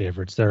 140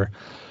 favorites.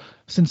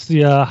 Since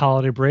the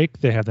holiday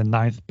break, they have the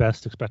 9th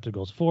best expected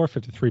goals for,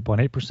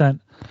 53.8%.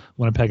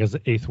 Winnipeg is the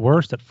 8th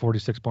worst at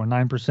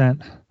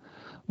 46.9%.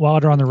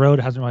 Wild are on the road.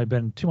 It hasn't really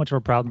been too much of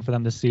a problem for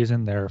them this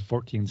season. They're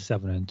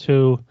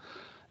 14-7-2.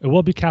 It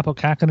will be Kaapo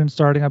Kähkönen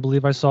starting, I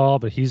believe I saw,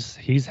 but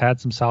he's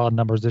had some solid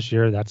numbers this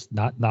year. That's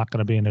not going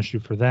to be an issue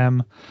for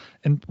them.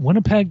 And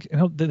Winnipeg, you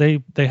know,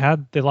 they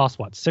lost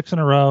 6 in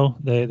a row.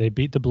 They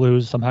beat the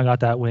Blues, somehow got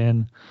that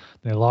win.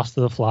 They lost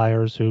to the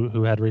Flyers,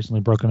 who had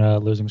recently broken a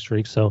losing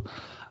streak. So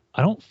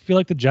I don't feel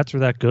like the Jets are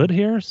that good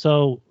here.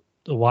 So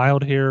the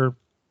Wild here,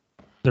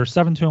 they're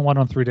 7-2-1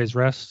 on 3 days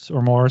rest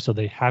or more, so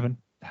they haven't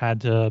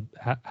had to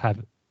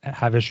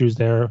have issues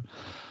there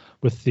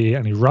with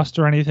any rust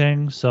or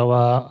anything. So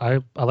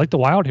I like the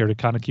Wild here to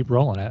kind of keep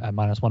rolling at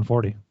minus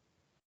 140.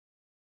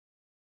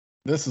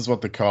 This is what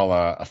they call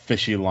a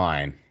fishy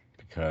line,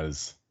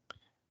 because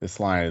this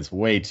line is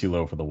way too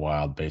low for the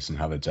Wild based on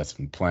how the Jets have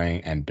been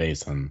playing and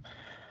based on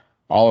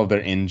all of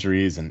their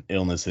injuries and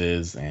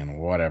illnesses and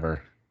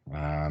whatever.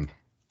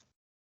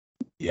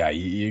 Yeah,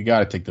 you got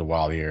to take the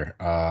Wild here.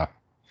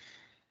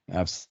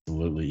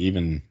 Absolutely.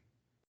 Even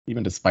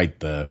despite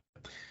the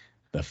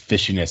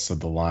fishiness of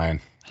the line.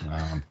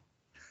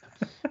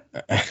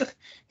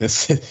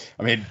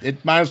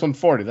 It minus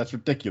 140. That's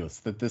ridiculous.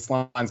 That this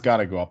line's got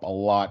to go up a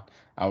lot,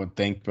 I would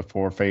think,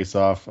 before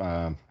face-off.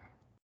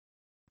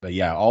 But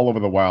yeah, all over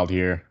the Wild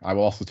here. I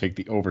will also take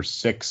the over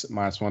 6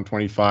 minus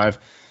 125.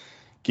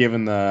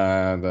 Given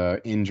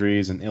the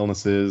injuries and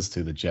illnesses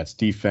to the Jets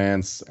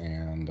defense,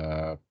 and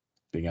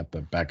they got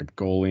the backup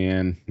goalie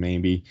in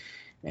maybe,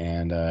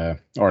 and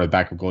or the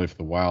backup goalie for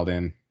the Wild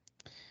in,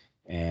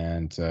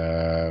 and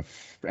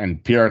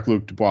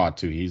Pierre-Luc Dubois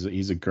too.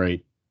 He's a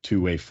great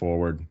two-way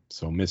forward.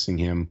 So missing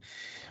him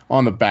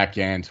on the back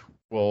end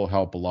will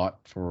help a lot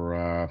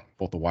for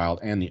both the Wild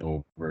and the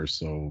over.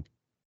 So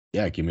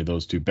yeah, give me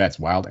those two bets,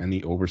 Wild and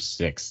the over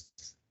 6.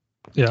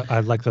 Yeah,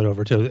 I'd like that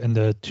over too. In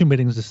the 2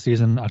 meetings this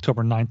season,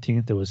 October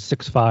 19th, it was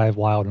 6-5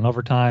 Wild in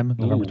overtime.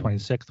 November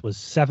 26th was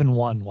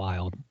 7-1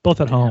 Wild,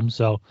 both at home.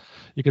 So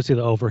you can see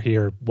the over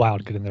here,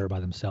 Wild getting there by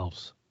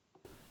themselves.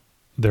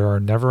 There are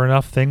never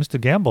enough things to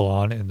gamble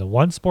on, and the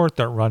one sport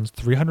that runs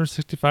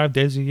 365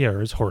 days a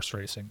year is horse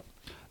racing.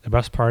 The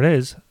best part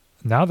is,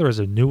 now there is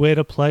a new way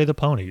to play the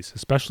ponies,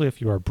 especially if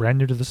you are brand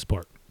new to the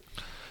sport.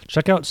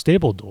 Check out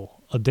Stable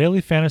Duel, a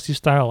daily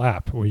fantasy-style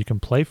app where you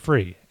can play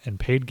free and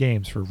paid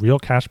games for real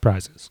cash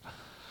prizes.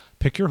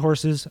 Pick your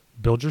horses,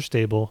 build your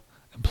stable,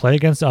 and play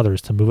against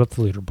others to move up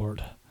the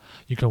leaderboard.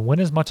 You can win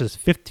as much as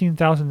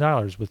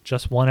 $15,000 with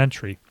just one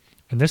entry,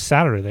 and this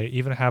Saturday they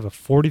even have a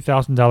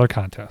 $40,000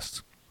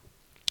 contest.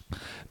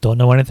 Don't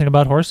know anything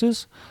about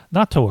horses?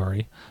 Not to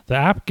worry. The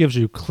app gives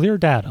you clear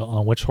data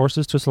on which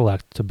horses to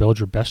select to build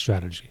your best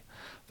strategy.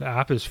 The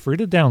app is free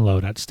to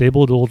download at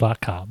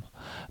StableDuel.com.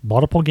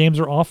 Multiple games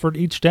are offered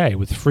each day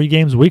with free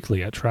games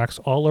weekly at tracks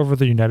all over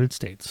the United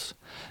States.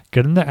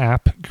 Get in the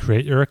app,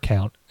 create your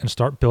account, and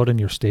start building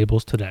your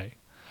stables today.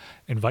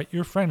 Invite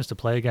your friends to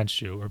play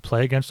against you or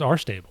play against our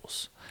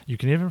stables. You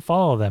can even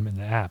follow them in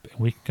the app, and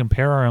we can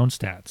compare our own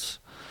stats.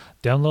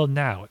 Download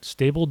now at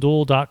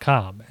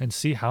StableDuel.com and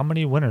see how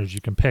many winners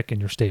you can pick in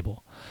your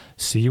stable.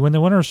 See you in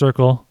the winner's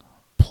circle.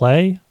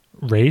 Play,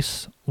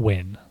 race,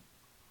 win.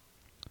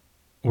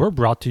 We're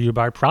brought to you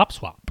by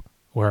PropSwap,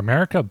 where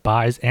America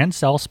buys and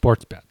sells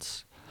sports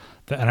bets.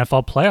 The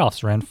NFL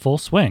playoffs are in full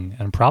swing,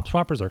 and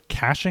PropSwappers are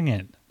cashing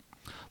in.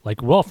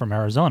 Like Will from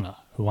Arizona,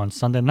 who on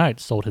Sunday night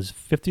sold his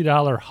 $50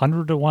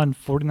 100-to-1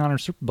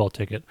 49ers Super Bowl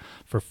ticket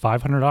for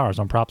 $500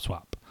 on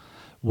PropSwap.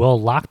 Will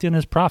locked in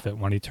his profit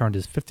when he turned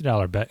his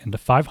 $50 bet into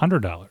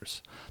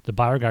 $500. The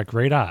buyer got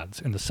great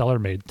odds, and the seller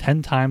made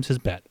 10 times his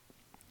bet.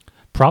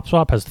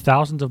 PropSwap has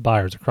thousands of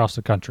buyers across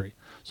the country,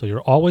 so you'll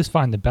always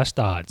find the best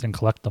odds and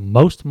collect the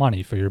most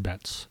money for your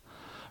bets.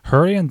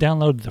 Hurry and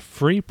download the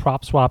free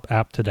PropSwap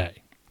app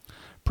today.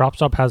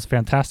 PropSwap has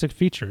fantastic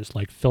features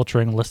like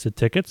filtering listed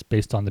tickets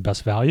based on the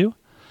best value.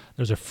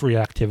 There's a free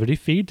activity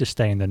feed to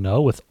stay in the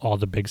know with all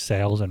the big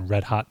sales and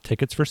red-hot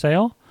tickets for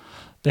sale.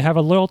 They have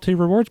a loyalty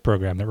rewards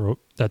program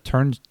that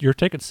turns your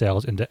ticket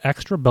sales into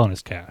extra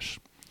bonus cash.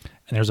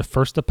 And there's a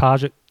first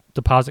deposit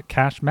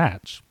cash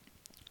match.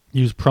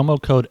 Use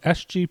promo code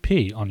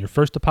SGP on your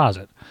first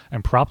deposit,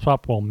 and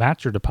PropSwap will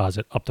match your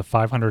deposit up to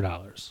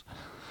 $500.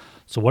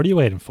 So what are you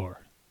waiting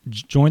for?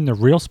 Join the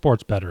real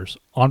sports bettors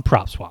on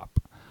PropSwap,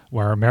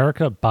 where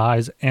America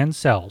buys and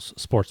sells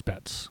sports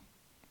bets.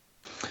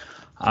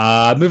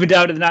 Moving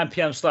down to the 9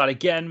 p.m. slot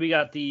again, we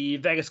got the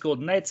Vegas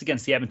Golden Knights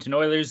against the Edmonton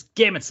Oilers.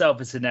 Game itself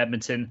is in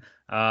Edmonton.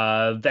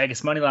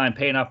 Vegas money line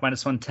paying off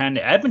 -110.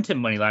 Edmonton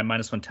money line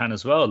 -110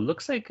 as well. It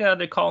looks like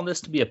they're calling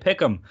this to be a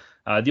pick'em.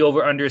 The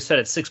over/under is set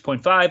at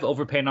 6.5.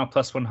 Over paying off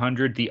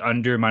 +100. The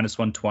under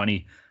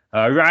 -120.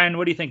 Ryan,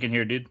 what are you thinking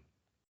here, dude?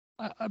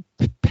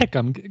 Pick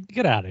them.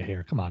 Get out of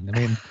here. Come on. I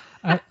mean,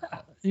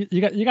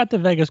 you got the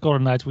Vegas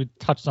Golden Knights. We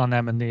touched on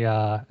them in the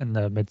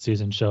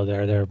midseason show.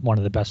 They're one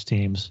of the best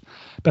teams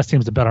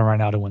to bet on right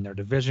now to win their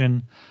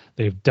division.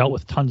 They've dealt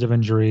with tons of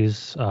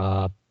injuries.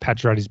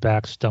 Pacioretty's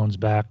back, Stone's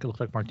back. It looks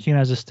like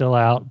Martinez is still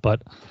out,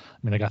 but I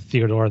mean they got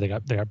Theodore. They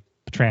got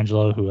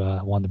Pietrangelo, who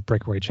won the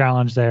breakaway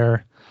challenge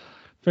there.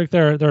 I think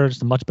they're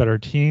just a much better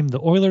team. The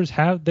Oilers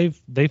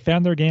they've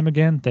found their game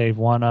again. They've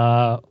won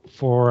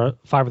 5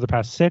 of the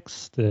past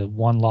 6. The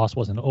one loss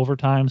was in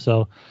overtime,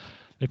 so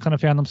they kind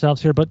of found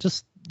themselves here. But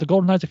just the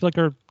Golden Knights, I feel like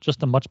they're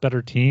just a much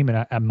better team, and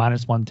at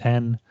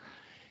 -110,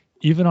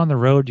 even on the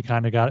road, you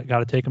kind of got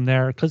to take them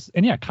there.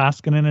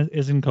 Koskinen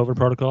is in COVID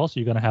protocol, so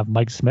you're going to have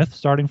Mike Smith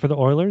starting for the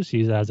Oilers.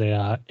 He has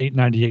a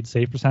 .898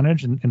 save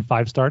percentage in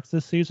 5 starts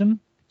this season.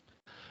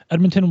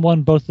 Edmonton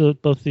won both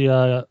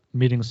the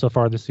meetings so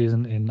far this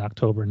season in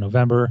October and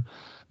November.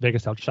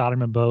 Vegas outshot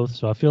him in both.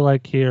 So I feel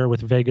like here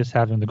with Vegas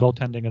having the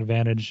goaltending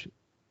advantage,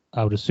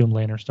 I would assume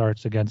Lehner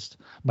starts against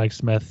Mike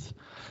Smith.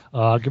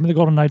 Give me the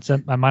Golden Knights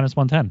at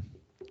 -110.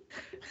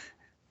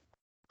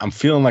 I'm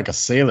feeling like a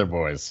sailor,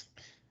 boys.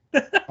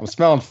 I'm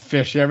smelling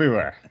fish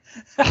everywhere.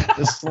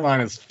 This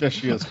line is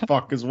fishy as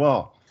fuck as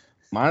well.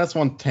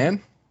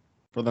 -110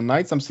 for the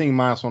Knights. I'm seeing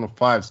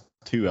 -105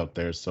 too out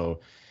there. So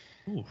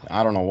ooh.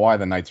 I don't know why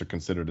the Knights are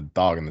considered a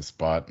dog in this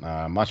spot.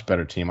 Much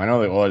better team. I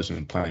know the Oilers have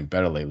been playing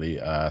better lately,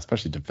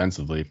 especially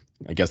defensively.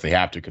 I guess they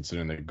have to,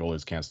 considering the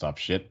goalies can't stop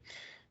shit.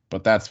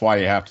 But that's why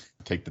you have to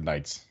take the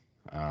Knights.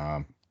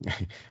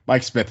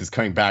 Mike Smith is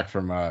coming back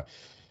from a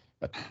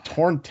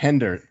torn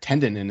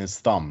tendon in his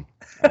thumb,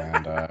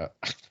 and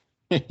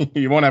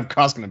you won't have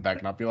Koskinen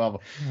back up.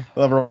 You'll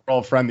have our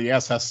old friend, the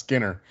SS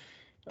Skinner.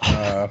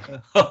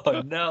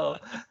 Oh no!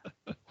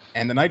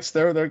 And the Knights,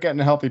 they're getting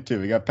healthy too.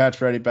 We got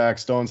Pacioretty back,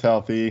 Stone's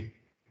healthy,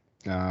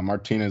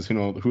 Martinez,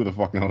 who the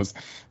fuck knows?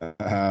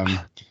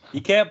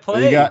 He can't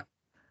play.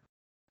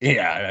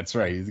 Yeah, that's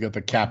right. He's got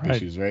the cap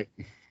issues, right?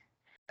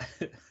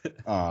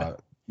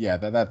 Yeah,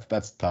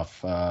 that's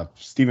tough.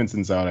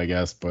 Stevenson's out, I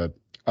guess, but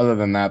other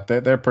than that,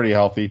 they're pretty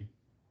healthy.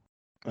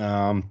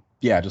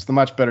 Yeah, just a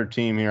much better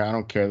team here. I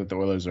don't care that the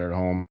Oilers are at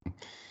home.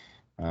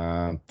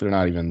 They're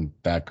not even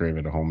that great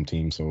of a home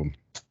team, so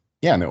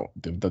yeah, no,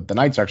 the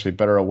Knights are actually a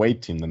better away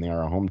team than they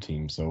are a home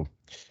team, so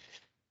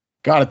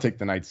got to take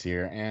the Knights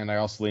here. And I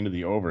also lean to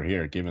the over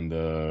here, given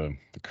the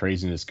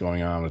craziness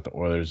going on with the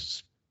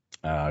Oilers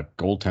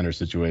goaltender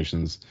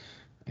situations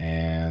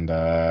and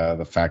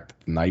the fact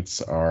that the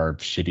Knights are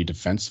shitty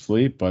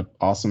defensively but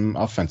awesome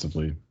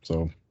offensively.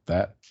 So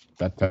that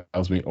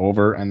tells me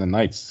over and the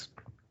Knights.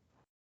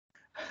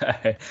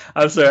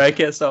 I'm sorry, I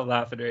can't stop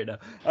laughing right now.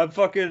 I'm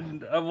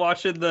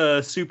watching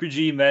the Super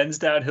G men's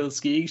downhill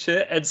skiing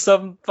shit, and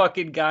some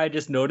fucking guy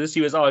just noticed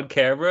he was on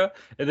camera,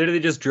 and then they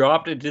just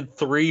dropped and did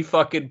 3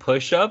 fucking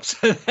push-ups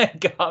and then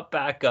got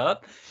back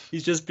up.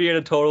 He's just being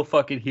a total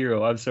fucking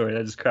hero. I'm sorry,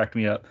 that just cracked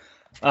me up.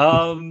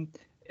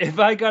 if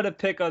I got to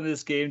pick on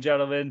this game,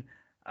 gentlemen,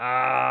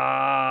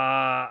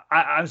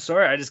 I'm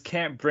sorry, I just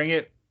can't bring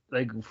it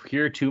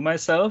here to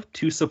myself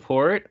to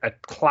support a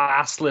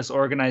classless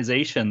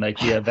organization like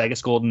the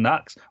Vegas Golden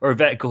Knights or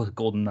Vegas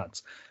Golden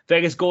Knights.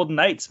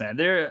 Man,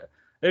 they're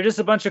just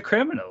a bunch of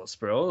criminals,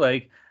 bro.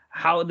 Like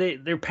how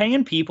they're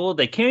paying people,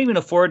 they can't even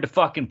afford to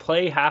fucking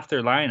play half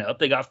their lineup.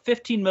 They got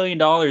 $15 million.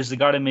 They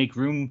got to make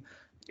room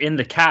in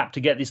the cap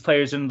to get these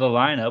players into the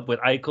lineup with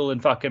Eichel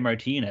and fucking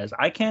Martinez.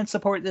 I can't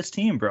support this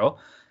team, bro.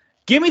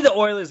 Give me the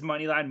Oilers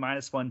money line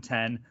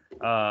 -110.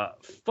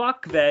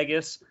 Fuck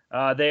Vegas.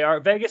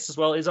 Vegas as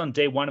well is on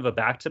day one of a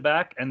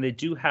back-to-back, and they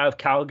do have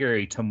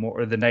Calgary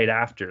tomorrow or the night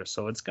after.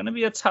 So it's going to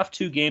be a tough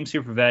 2 games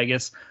here for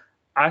Vegas.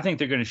 I think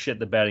they're going to shit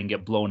the bed and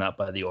get blown up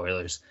by the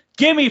Oilers.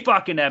 Give me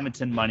fucking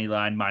Edmonton money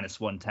line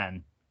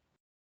 -110.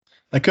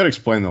 I could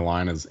explain the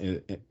line as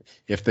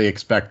if they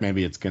expect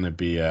maybe it's going to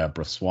be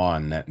Brossoit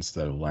in net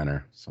instead of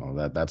Leonard.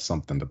 So that's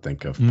something to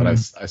think of. But I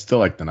still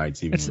like the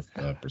Knights even with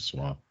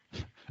Brossoit.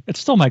 It's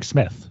still Mike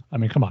Smith. I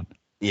mean, come on.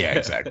 Yeah,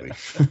 exactly.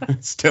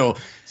 still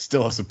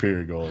a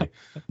superior goalie.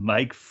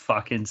 Mike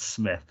fucking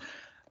Smith.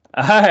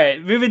 All right,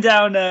 moving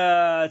down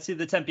to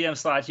the 10 p.m.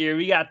 slot here.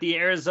 We got the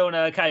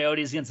Arizona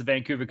Coyotes against the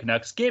Vancouver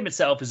Canucks. Game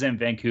itself is in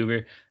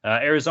Vancouver.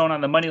 Arizona on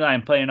the money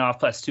line playing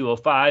off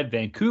 +205.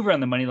 Vancouver on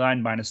the money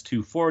line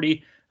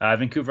 -240.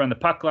 Vancouver on the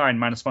puck line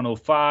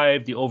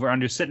 -105. The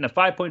over-under sitting at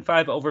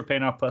 5.5. Over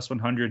paying off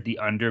 +100. The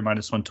under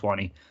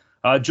 -120.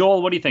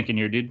 Joel, what are you thinking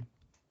here, dude?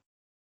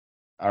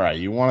 All right,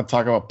 you want to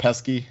talk about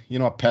pesky? You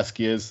know what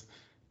pesky is?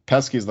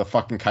 Pesky is the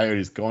fucking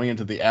Coyotes going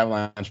into the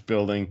Avalanche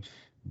building,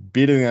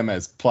 beating them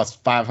as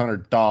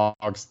 +500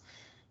 dogs,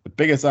 the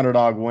biggest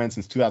underdog win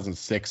since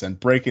 2006, and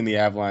breaking the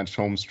Avalanche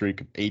home streak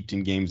of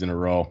 18 games in a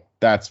row.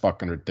 That's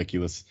fucking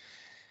ridiculous.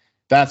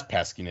 That's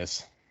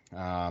peskiness.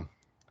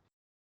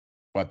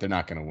 But they're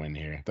not going to win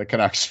here. The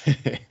Canucks,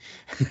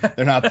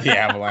 they're not the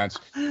Avalanche.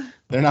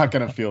 They're not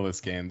going to feel this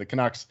game. The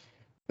Canucks,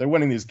 they're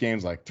winning these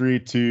games like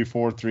 3-2,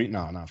 4-3.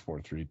 No, not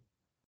 4-3.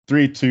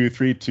 3-2,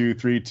 3-2,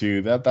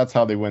 3-2. That's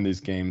how they win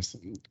these games,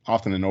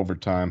 often in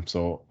overtime.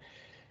 So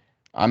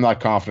I'm not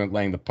confident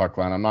laying the puck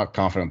line. I'm not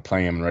confident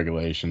playing him in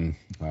regulation.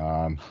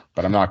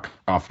 But I'm not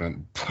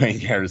confident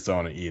playing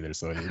Arizona either.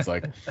 So it's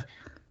like,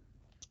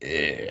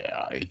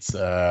 I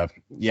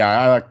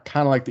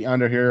kind of like the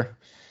under here,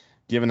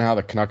 given how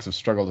the Canucks have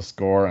struggled to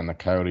score and the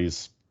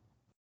Coyotes,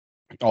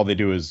 all they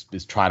do is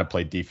try to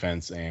play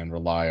defense and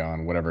rely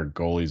on whatever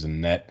goalies in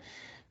net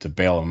to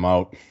bail them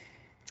out.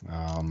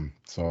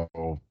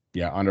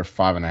 Under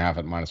 5.5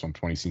 at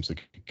 -120 seems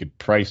like a good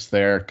price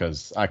there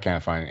because I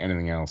can't find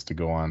anything else to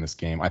go on this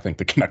game. I think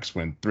the Canucks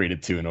win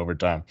 3-2 in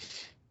overtime.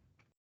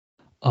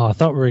 Oh, I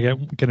thought we were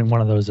getting one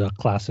of those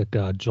classic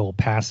Joel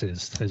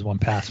passes. His one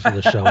pass for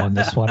the show on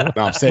this one.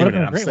 No, I'm saving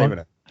it. Saving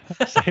it.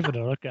 Saving it.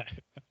 Okay.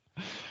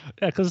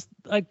 Yeah, because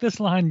like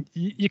this line,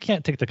 you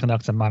can't take the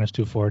Canucks at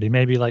 -240.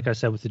 Maybe, like I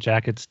said with the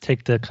Jackets,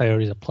 take the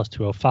Coyotes at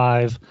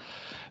 +205.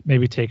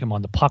 Maybe take them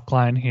on the puck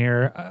line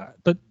here.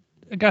 But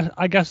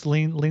I guess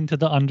lean to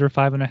the under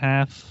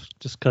 5.5,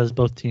 just because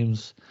both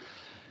teams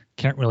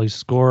can't really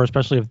score,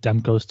 especially if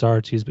Demko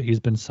starts. He's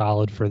been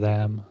solid for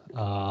them.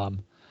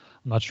 I'm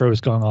not sure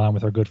what's going on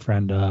with our good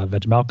friend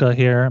Vejmelka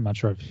here. I'm not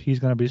sure if he's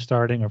going to be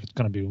starting or if it's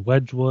going to be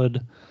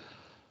Wedgwood.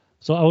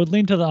 So I would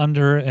lean to the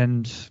under,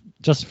 and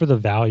just for the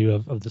value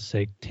of the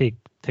sake, take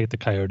the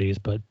Coyotes.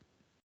 But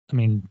I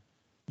mean,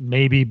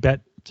 maybe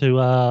bet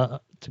to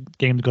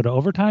game to go to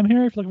overtime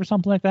here if you're looking for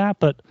something like that.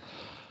 But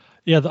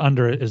yeah, the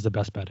under is the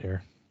best bet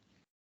here.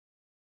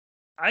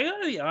 I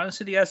gotta be honest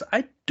with you guys,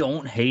 I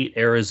don't hate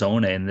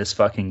Arizona in this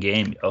fucking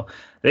game, yo.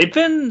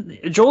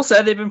 Joel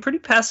said they've been pretty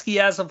pesky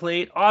as of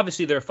late.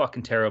 Obviously, they're a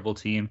fucking terrible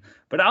team,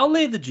 but I'll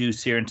lay the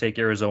juice here and take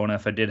Arizona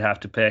if I did have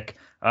to pick.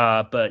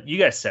 But you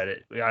guys said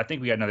it. I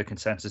think we got another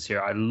consensus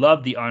here. I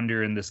love the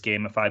under in this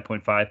game at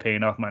 5.5,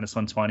 paying off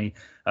 -120.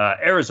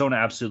 Arizona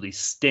absolutely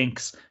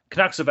stinks.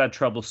 Canucks have had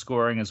trouble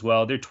scoring as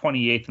well. They're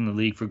 28th in the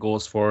league for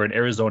goals for, and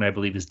Arizona, I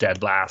believe, is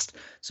dead last.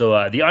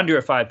 So the under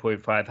at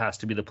 5.5 has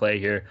to be the play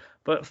here.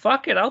 But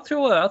fuck it, I'll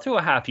throw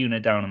a half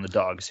unit down on the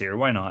dogs here.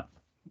 Why not?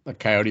 The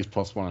Coyotes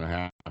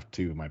 +1.5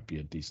 too might be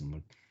a decent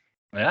look.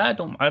 Yeah,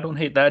 I don't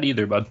hate that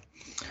either, bud.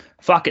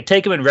 Fuck it,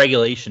 take them in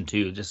regulation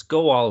too. Just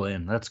go all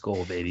in. Let's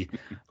go, baby.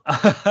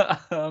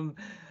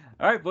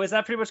 All right, boys,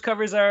 that pretty much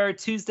covers our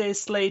Tuesday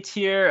slate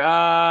here.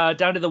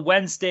 Down to the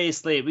Wednesday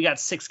slate, we got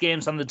 6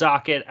 games on the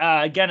docket.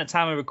 Again, at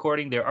time of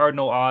recording, there are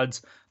no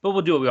odds, but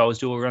we'll do what we always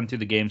do. We'll run through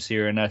the games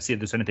here and see if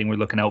there's anything we're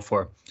looking out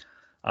for.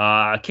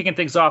 Kicking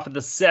things off at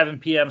the 7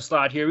 p.m.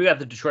 slot here, we got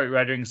the Detroit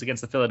Red Wings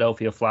against the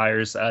Philadelphia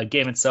Flyers.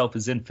 Game itself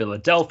is in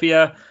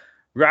Philadelphia.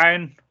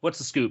 Ryan, what's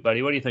the scoop,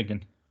 buddy? What are you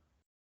thinking?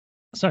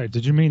 Sorry,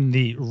 did you mean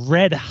the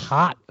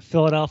red-hot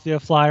Philadelphia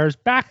Flyers?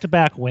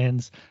 Back-to-back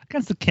wins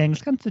against the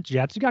Kings, against the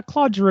Jets. You got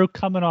Claude Giroux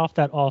coming off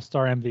that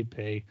All-Star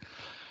MVP,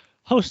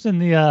 hosting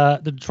the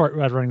Detroit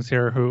Red Wings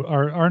here, who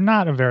are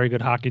not a very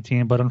good hockey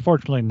team, but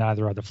unfortunately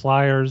neither are the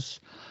Flyers.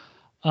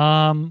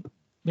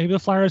 Maybe the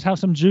Flyers have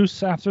some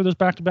juice after those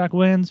back-to-back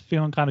wins,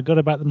 feeling kind of good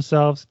about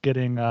themselves,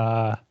 getting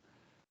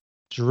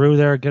Drew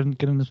there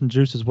getting some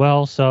juice as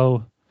well.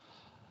 So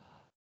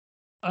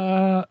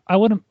I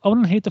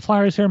wouldn't hate the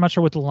Flyers here. I'm not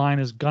sure what the line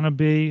is gonna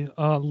be.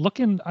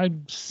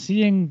 I'm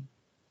seeing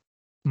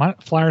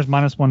Flyers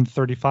minus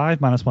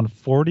 135, minus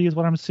 140 is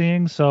what I'm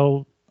seeing.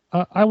 So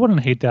I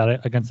wouldn't hate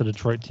that against the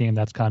Detroit team.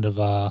 That's kind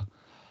of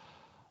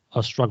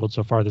struggled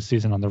so far this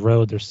season on the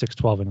road. They're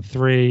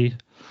 6-12-3.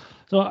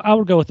 So I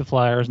would go with the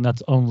Flyers, and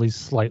that's only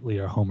slightly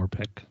a homer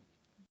pick.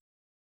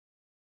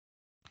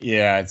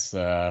 Yeah, it's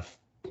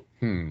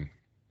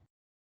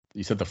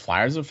You said the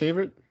Flyers are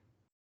favorite?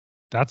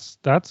 That's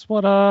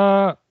what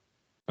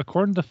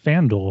according to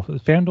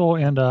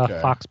FanDuel and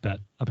Okay. Fox Bet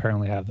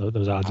apparently have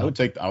those odds. I would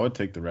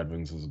take the Red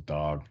Wings as a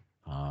dog.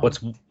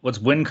 What's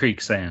Wind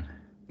Creek saying?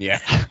 Yeah.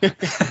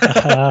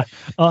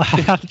 I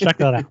have to check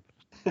that out.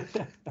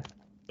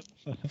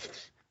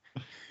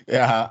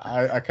 Yeah,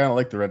 I kind of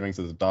like the Red Wings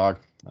as a dog.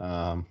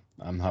 I'm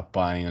not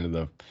buying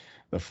into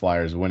the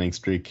Flyers winning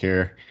streak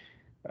here.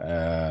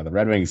 The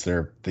Red Wings,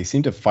 they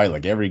seem to fight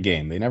like every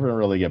game. They never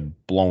really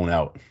get blown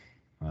out.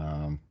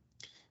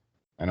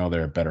 I know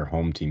they're a better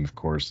home team, of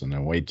course, than an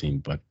away team,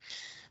 but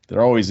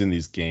they're always in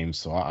these games.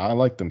 So I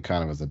like them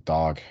kind of as a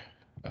dog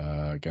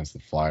against the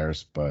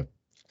Flyers, but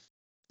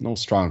no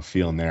strong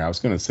feeling there. I was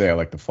going to say I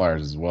like the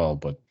Flyers as well,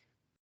 but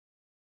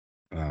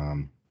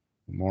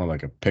more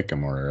like a pick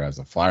 'em or as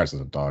a Flyers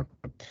as a dog.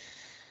 But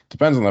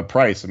depends on the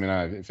price. I mean,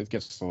 if it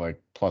gets to like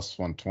plus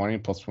 120,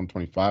 plus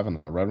 125 on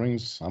the Red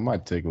Wings, I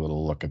might take a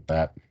little look at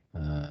that.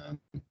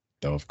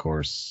 Though, of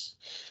course,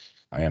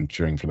 I am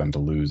cheering for them to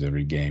lose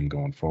every game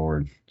going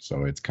forward.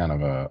 So it's kind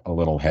of a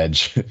little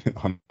hedge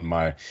on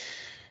my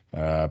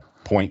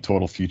point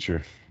total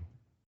future.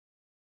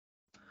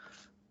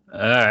 All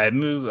right,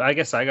 I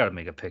guess I got to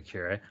make a pick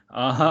here,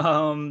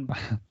 right?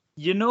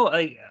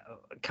 Like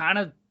kind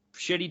of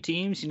shitty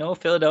teams.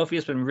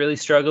 Philadelphia's been really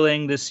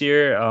struggling this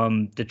year.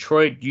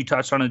 Detroit, you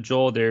touched on it,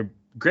 Joel. They're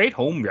great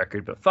home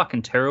record, but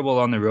fucking terrible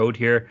on the road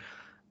here.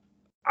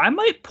 I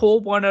might pull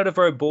one out of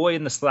our boy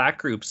in the Slack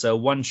group. So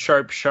One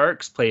Sharp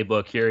Sharks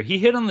playbook here. He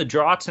hit on the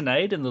draw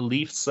tonight in the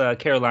Leafs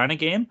Carolina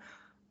game.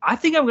 I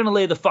think I'm going to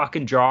lay the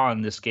fucking draw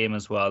on this game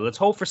as well. Let's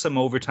hope for some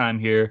overtime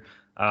here.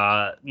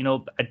 I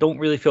don't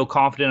really feel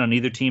confident on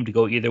either team to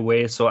go either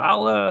way. So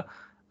I'll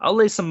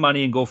lay some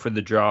money and go for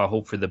the draw.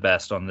 Hope for the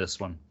best on this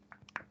one.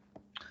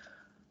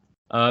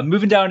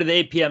 Moving down to the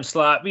 8 p.m.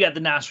 slot, we got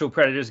the Nashville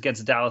Predators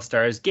against the Dallas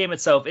Stars. Game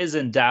itself is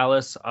in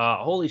Dallas.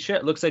 Holy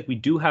shit, looks like we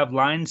do have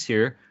lines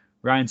here.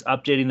 Ryan's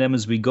updating them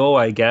as we go,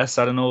 I guess.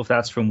 I don't know if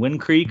that's from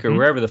Wind Creek or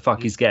wherever the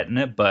fuck he's getting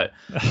it, but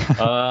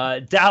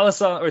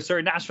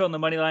Nashville on the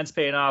money line's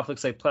paying off.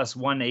 Looks like plus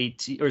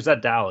 118, or is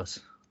that Dallas?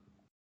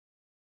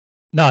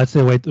 No, it's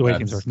the way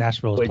teams work.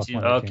 Nashville is plus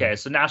 118. Okay,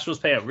 so Nashville's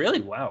paying off.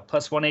 Really? Wow,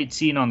 plus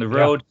 118 on the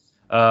road.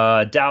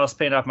 Yeah. Dallas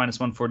paying off minus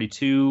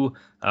 142.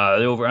 The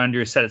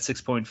over-under is set at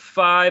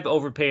 6.5.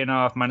 Over paying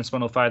off minus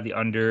 105. The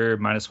under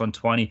minus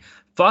 120.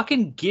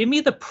 Fucking give me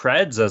the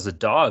Preds as a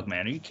dog,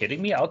 man. Are you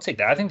kidding me? I'll take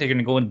that. I think they're going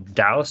to go in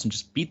Dallas and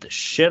just beat the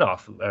shit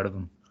out of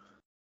them.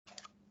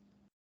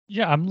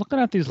 Yeah, I'm looking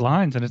at these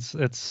lines, and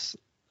it's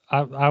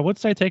I would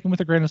say take them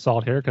with a grain of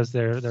salt here because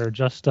they're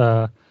just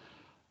I'm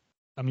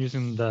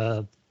using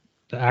the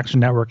Action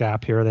Network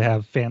app here. They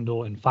have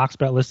FanDuel and Fox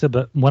Bet listed,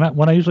 but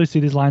when I usually see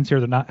these lines here,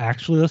 they're not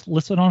actually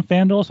listed on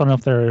FanDuel, so I don't know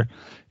if they're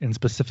in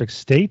specific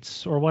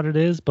states or what it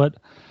is. But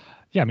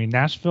yeah, I mean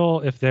Nashville,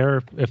 if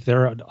they're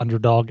an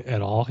underdog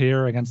at all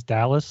here against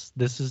Dallas,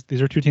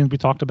 these are two teams we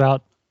talked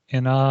about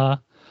in our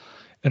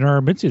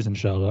midseason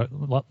show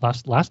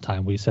last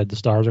time. We said the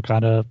Stars are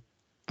kind of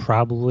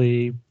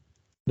probably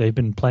they've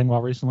been playing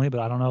well recently, but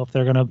I don't know if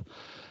they're gonna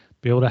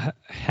be able to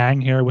hang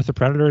here with the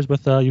Predators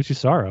with UC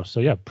Saros. So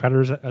yeah,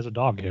 Predators as a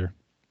dog here.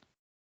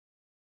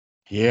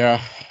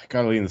 Yeah,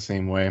 gotta lean the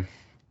same way.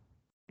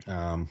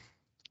 I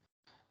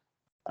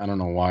don't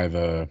know why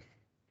the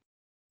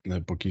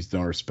bookies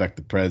don't respect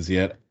the Preds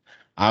yet.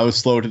 I was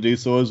slow to do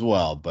so as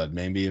well, but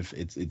maybe if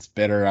it's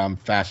better, I'm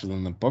faster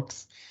than the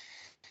books.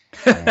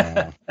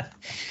 Plus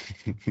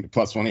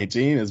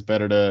 118 is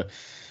better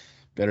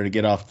to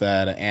get off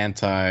that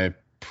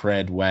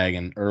anti-Pred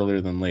wagon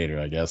earlier than later,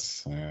 I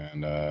guess,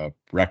 and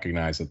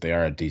recognize that they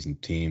are a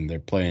decent team. They're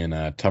playing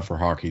tougher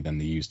hockey than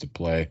they used to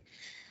play,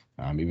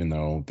 even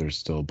though there's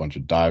still a bunch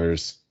of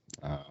divers.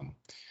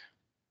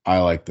 I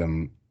like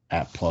them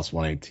at plus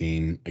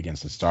 118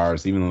 against the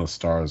Stars, even though the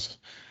Stars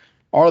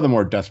are the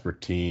more desperate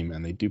team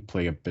and they do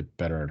play a bit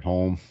better at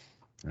home.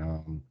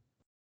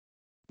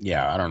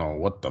 Yeah, I don't know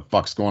what the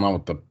fuck's going on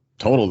with the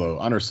total though.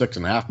 Under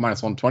 6.5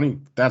 minus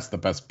 120, that's the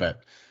best bet.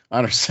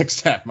 Under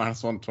 6.5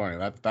 minus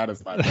 120. That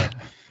is my bet.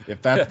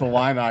 If that's the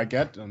line I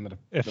get, and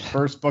the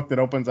first book that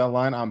opens that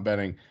line, I'm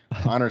betting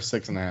under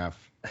 6.5,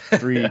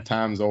 3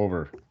 times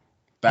over.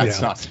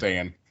 That's not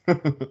staying.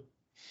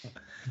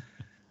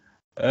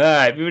 All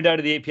right, moving down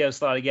to the 8 p.m.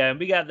 slot again.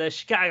 We got the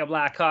Chicago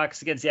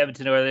Blackhawks against the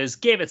Edmonton Oilers.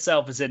 Game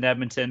itself is in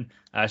Edmonton.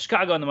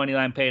 Chicago on the money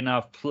line paying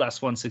off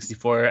plus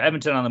 164.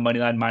 Edmonton on the money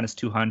line minus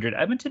 200.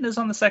 Edmonton is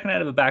on the second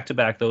night of a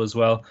back-to-back though as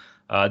well.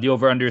 The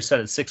over-under is set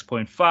at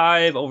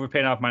 6.5. Over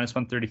paying off minus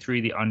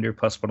 133. The under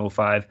plus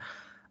 105.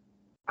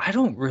 I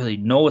don't really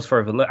know as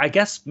far as I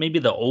guess maybe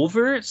the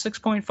over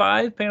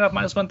 6.5, paying off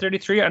minus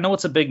 133. I know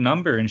it's a big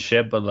number and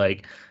shit, but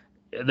like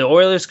the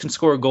Oilers can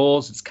score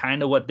goals. It's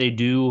kind of what they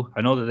do.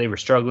 I know that they were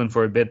struggling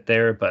for a bit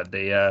there, but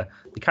they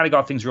kind of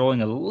got things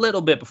rolling a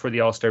little bit before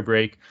the All-Star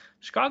break.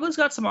 Chicago's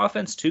got some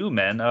offense too,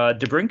 man.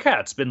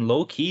 DeBrincat's been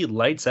low key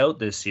lights out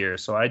this year,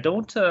 so I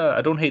don't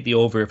hate the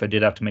over if I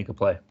did have to make a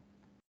play.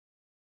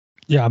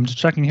 Yeah, I'm just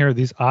checking here.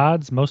 These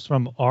odds, most of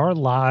them are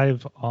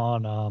live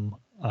on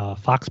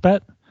Fox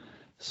Bet.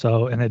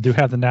 So, and they do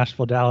have the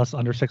Nashville Dallas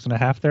under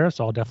 6.5 there,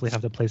 so I'll definitely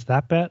have to place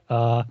that bet.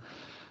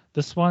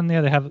 This one,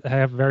 yeah, they have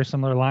a very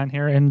similar line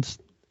here, and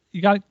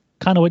you got to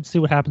kind of wait to see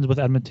what happens with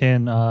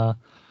Edmonton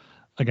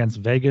against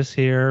Vegas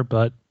here.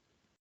 But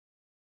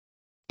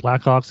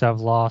Blackhawks have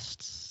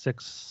lost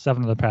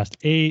 7 of the past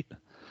 8.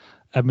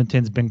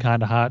 Edmonton's been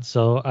kind of hot,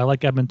 so I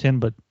like Edmonton,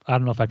 but I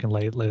don't know if I can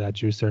lay that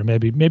juice there.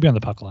 Maybe on the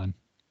puck line.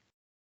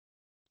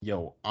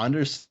 Yo,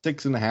 under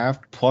 6.5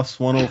 plus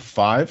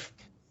 105.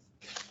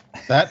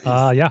 That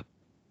is yeah,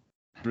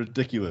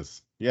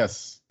 ridiculous.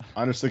 Yes,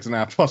 under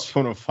 6.5 plus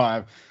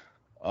 105.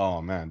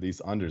 Oh man, these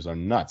unders are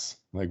nuts.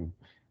 Like,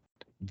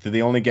 do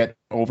they only get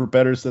over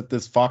bettors at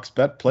this Fox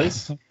Bet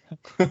place?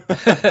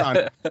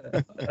 I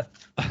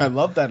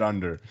love that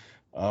under.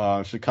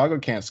 Chicago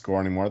can't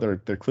score anymore.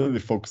 They're clearly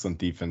focused on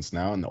defense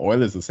now, and the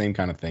Oilers the same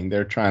kind of thing.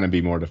 They're trying to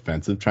be more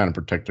defensive, trying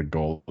to protect their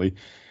goalie.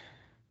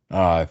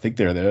 I think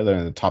they're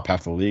in the top half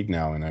of the league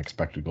now in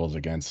expected goals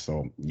against.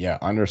 So yeah,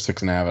 under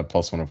 6.5 at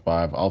plus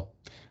 105.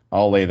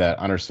 I'll lay that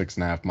under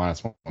 6.5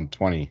 minus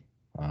 120.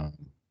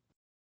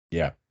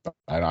 Yeah,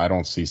 I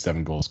don't see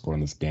 7 goals scored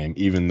in this game,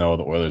 even though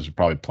the Oilers are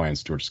probably playing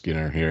Stuart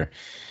Skinner here.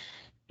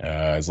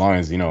 As long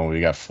as,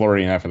 we got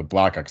Fleury and after the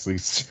Blackhawks, at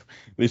least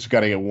we got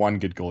to get one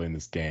good goal in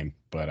this game.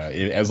 But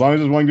as long as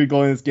there's one good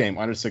goal in this game,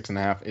 under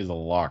 6.5 is a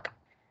lock.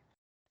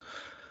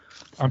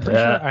 I'm pretty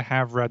sure I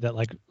have read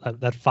that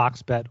that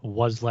Fox Bet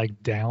was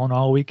down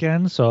all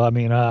weekend. So, I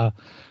mean,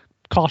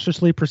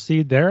 cautiously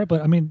proceed there.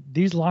 But, I mean,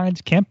 these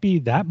lines can't be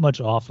that much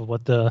off of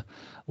what the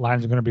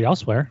lines are going to be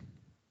elsewhere.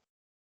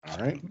 All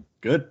right.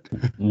 Good.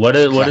 What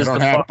is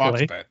the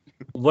Fox Bet?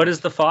 What does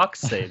the Fox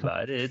say,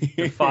 bud?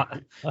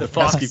 The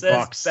Fox says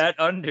Fox. Bet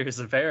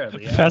unders,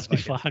 apparently. Pesky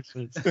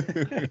Foxes.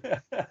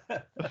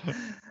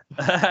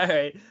 All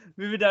right.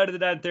 Moving down to the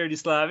 9:30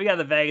 slot. We got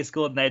the Vegas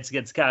Golden Knights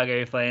against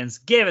Calgary Flames.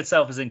 Game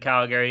itself is in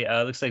Calgary.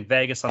 Looks like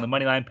Vegas on the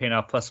money line, paying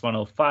off plus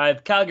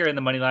 105. Calgary in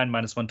the money line,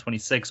 minus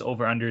 126.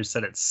 Over under is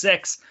set at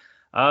 6.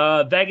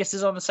 Vegas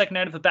is on the second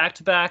night of a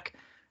back-to-back.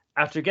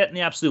 After getting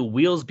the absolute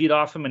wheels beat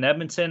off him in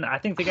Edmonton, I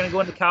think they're going to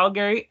go into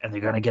Calgary, and they're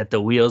going to get the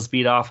wheels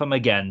beat off him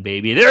again,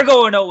 baby. They're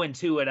going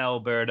 0-2 in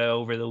Alberta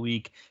over the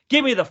week.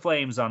 Give me the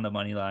Flames on the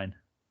money line.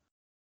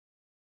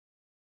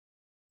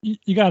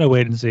 You got to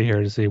wait and see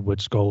here to see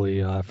which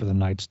goalie for the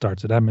Knights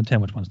starts at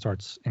Edmonton, which one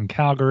starts in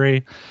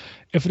Calgary.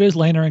 If it is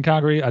Lehner in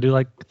Calgary, I do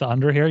like the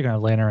under here. You're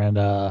going to have Lehner and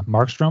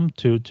Markstrom,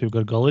 two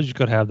good goalies. You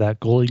could have that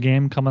goalie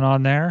game coming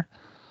on there.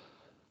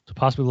 So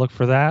possibly look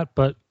for that,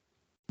 but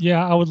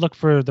yeah, I would look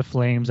for the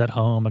Flames at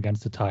home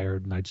against the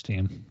tired Knights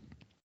team.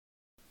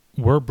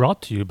 We're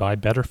brought to you by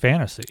Better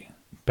Fantasy.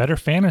 Better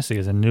Fantasy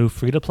is a new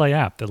free-to-play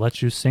app that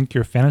lets you sync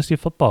your fantasy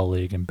football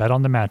league and bet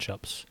on the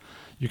matchups.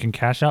 You can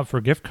cash out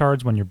for gift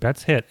cards when your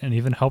bets hit and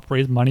even help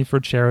raise money for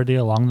charity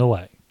along the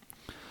way.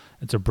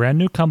 It's a brand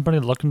new company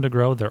looking to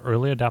grow their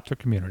early adopter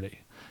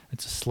community.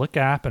 It's a slick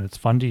app and it's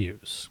fun to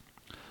use.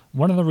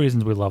 One of the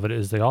reasons we love it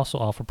is they also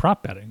offer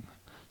prop betting.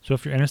 So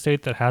if you're in a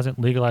state that hasn't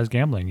legalized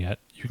gambling yet,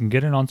 you can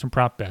get in on some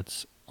prop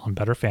bets on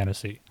Better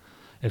Fantasy.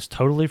 It's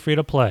totally free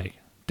to play.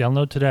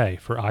 Download today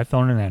for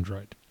iPhone and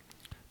Android.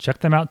 Check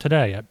them out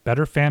today at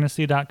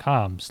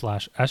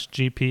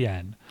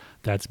betterfantasy.com/SGPN.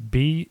 That's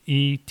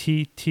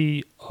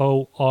BETTOR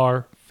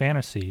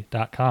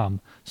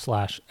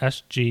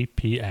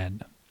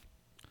fantasy.com/SGPN.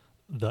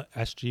 The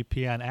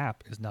SGPN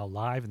app is now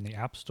live in the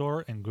App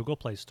Store and Google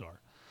Play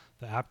Store.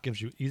 The app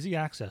gives you easy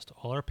access to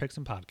all our picks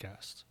and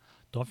podcasts.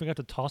 Don't forget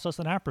to toss us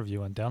an app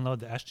review and download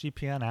the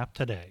SGPN app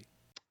today.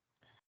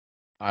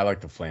 I like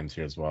the Flames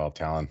here as well,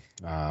 Talon.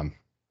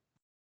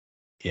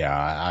 Yeah,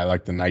 I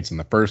like the Knights in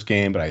the first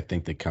game, but I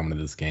think they come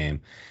into this game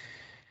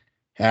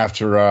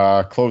after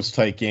a close,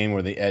 tight game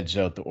where they edge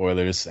out the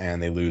Oilers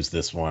and they lose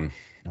this one.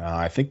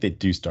 I think they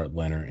do start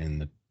Lehner in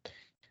the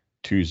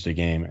Tuesday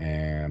game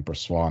and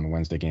Brossoit in the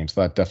Wednesday game,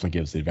 so that definitely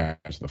gives the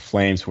advantage to the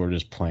Flames, who are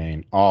just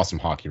playing awesome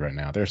hockey right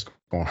now.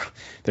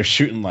 They're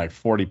shooting like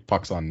 40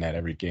 pucks on net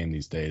every game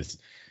these days.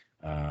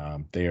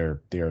 They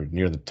are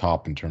near the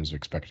top in terms of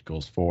expected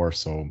goals for.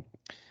 So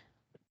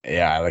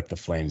yeah, I like the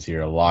Flames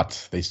here a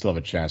lot. They still have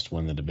a chance to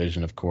win the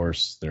division, of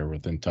course. They're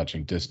within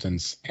touching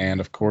distance, and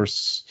of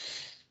course,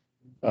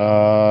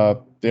 they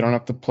don't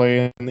have to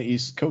play in the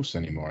East Coast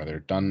anymore. They're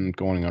done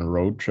going on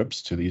road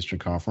trips to the Eastern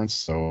Conference,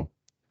 so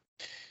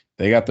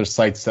they got their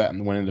sights set in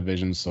the winning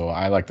division. So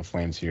I like the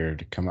Flames here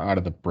to come out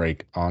of the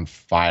break on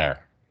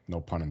fire. No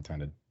pun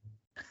intended.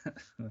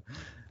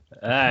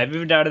 All right,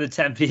 moving down to the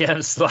 10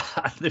 p.m.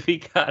 slot. We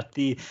got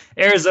the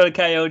Arizona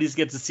Coyotes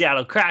get the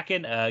Seattle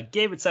Kraken.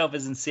 Game itself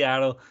is in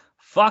Seattle.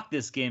 Fuck,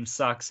 this game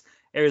sucks.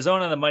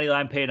 Arizona on the money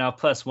line paying off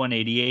plus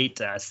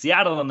 188.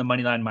 Seattle on the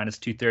money line minus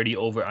 230.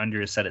 Over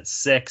under is set at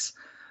 6.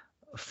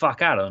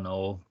 Fuck, I don't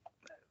know.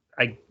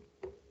 I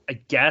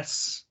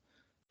guess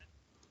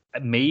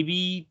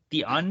maybe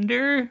the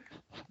under,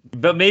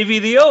 but maybe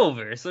the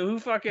over. So who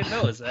fucking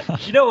knows?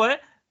 You know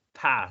what?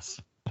 Pass.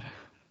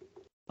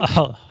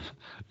 Oh,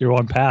 you're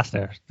one pass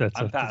there.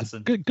 I'm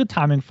passing. Good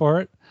timing for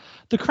it.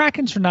 The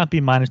Kraken should not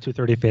be minus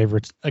 230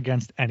 favorites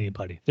against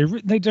anybody.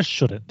 They just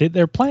shouldn't.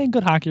 They're playing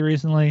good hockey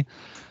recently.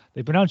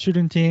 They've been out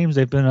shooting teams.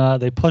 They've been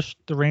they pushed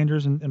the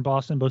Rangers in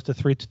Boston both to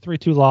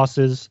 3-2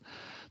 losses.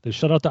 They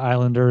shut out the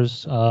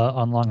Islanders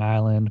on Long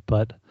Island,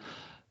 but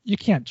you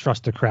can't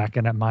trust the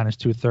Kraken at minus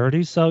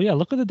 230. So yeah,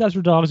 look at the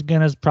Desert Dogs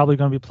again as probably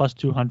going to be plus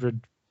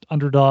 200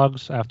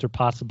 underdogs after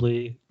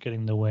possibly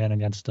getting the win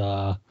against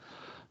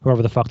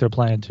whoever the fuck they're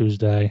playing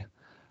Tuesday.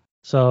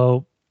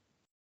 So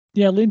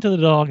yeah, lean to the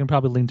dog and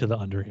probably lean to the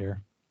under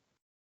here.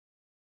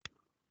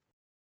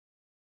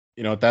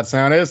 You know what that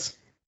sound is?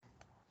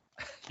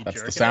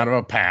 That's the sound of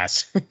a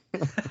pass.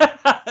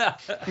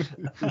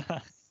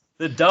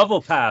 The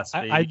double pass.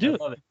 Baby. I do.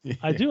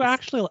 I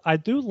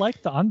do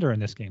like the under in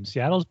this game.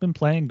 Seattle's been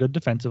playing good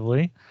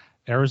defensively.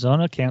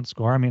 Arizona can't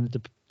score. I mean,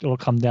 it'll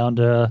come down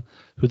to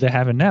who they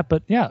have in net.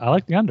 But yeah, I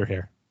like the under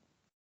here.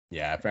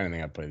 Yeah, if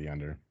anything, I'd play the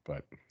under,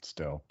 but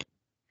still.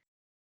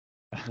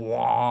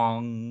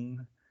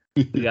 Wong.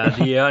 You got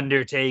the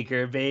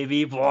Undertaker,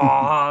 baby.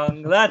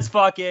 Wong. Let's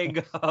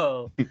fucking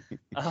go.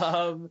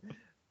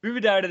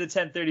 Moving down to the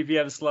 10:30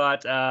 p.m.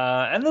 slot,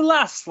 and the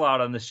last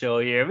slot on the show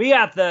here, we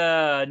got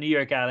the New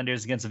York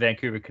Islanders against the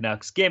Vancouver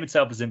Canucks. Game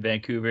itself is in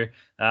Vancouver.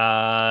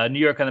 New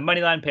York on the money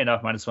line, paying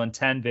off minus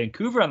 110.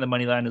 Vancouver on the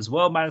money line as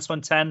well, minus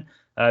 110.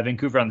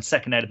 Vancouver on the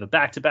second night of a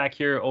back-to-back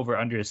here. Over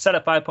under is set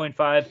at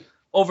 5.5.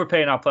 Over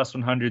paying off plus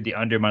 100. The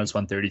under minus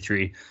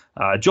 133.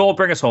 Joel,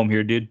 bring us home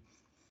here, dude.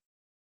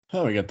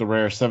 Oh, we got the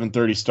rare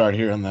 7:30 start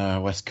here on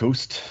the West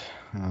Coast.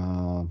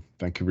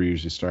 Vancouver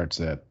usually starts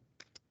at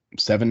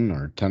 7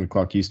 or 10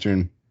 o'clock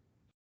Eastern.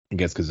 I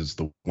guess because it's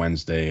the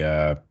Wednesday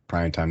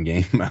primetime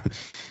game.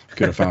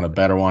 Could have found a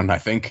better one, I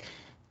think.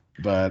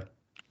 But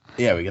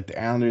yeah, we got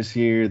the Islanders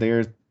here.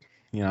 They're,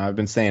 I've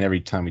been saying every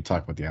time we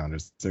talk about the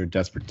Islanders, they're a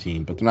desperate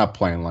team, but they're not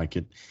playing like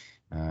it.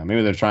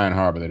 Maybe they're trying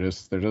hard, but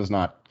they're just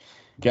not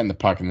getting the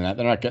puck in the net.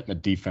 They're not getting the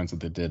defense that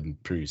they did in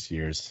previous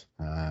years.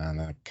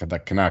 And the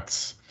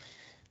Canucks,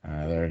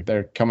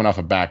 they're coming off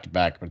a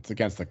back-to-back, but it's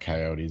against the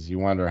Coyotes. You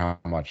wonder how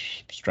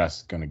much stress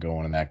is going to go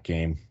on in that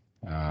game.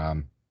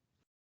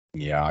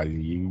 Yeah,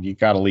 you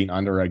got to lean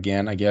under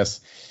again, I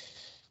guess.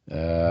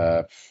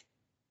 I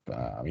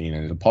mean,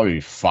 it'll probably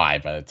be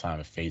 5 by the time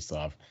of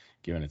face-off,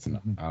 given it's an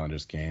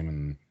Islanders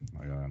game,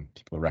 and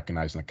people are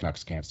recognizing the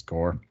Canucks can't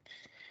score,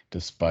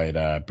 despite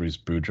Bruce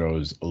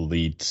Boudreau's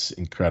elite,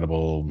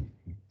 incredible,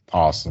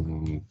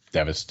 awesome,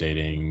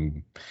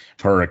 devastating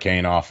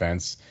hurricane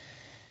offense.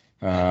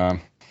 They're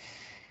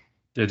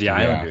the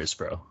Islanders,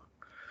 bro.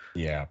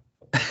 Yeah.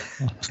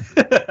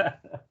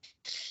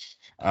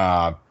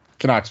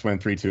 Canucks win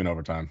 3-2 in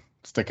overtime.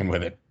 Sticking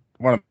with it.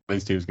 One of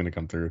these two is going to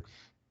come through.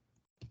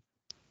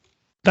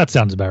 That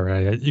sounds about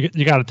right.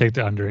 You got to take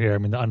the under here. I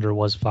mean, the under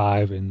was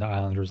 5 in the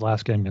Islanders'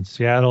 last game against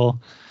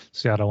Seattle.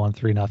 Seattle won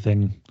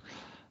 3-0.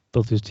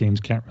 Both these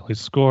teams can't really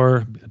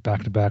score.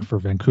 Back-to-back for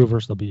Vancouver,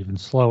 so they'll be even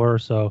slower.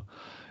 So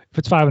if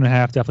it's 5.5,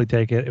 definitely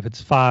take it. If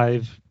it's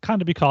 5,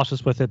 kind of be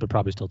cautious with it, but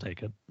probably still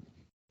take it.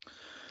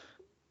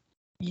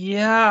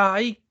 Yeah,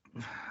 I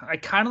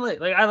kind of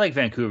like I like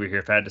Vancouver here,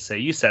 if I had to say.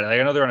 You said it.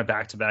 Like, I know they're on a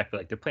back-to-back, but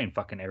like they're playing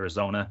fucking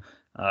Arizona.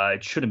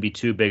 It shouldn't be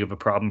too big of a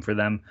problem for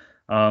them.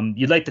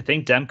 You'd like to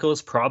think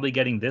Demko's probably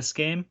getting this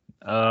game.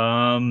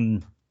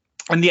 And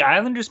the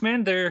Islanders,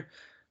 man, they're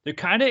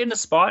kind of in a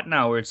spot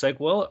now where it's like,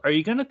 well, are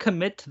you going to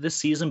commit to this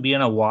season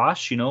being a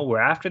wash?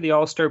 Where after the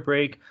All-Star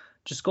break,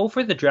 just go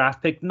for the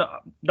draft pick. No,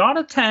 not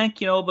a tank,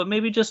 but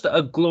maybe just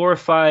a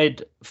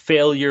glorified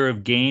failure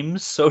of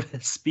games, so to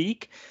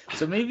speak.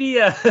 So maybe,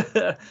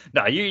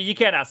 no, you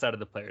can't ask that of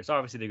the players.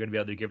 Obviously, they're going to be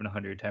able to give it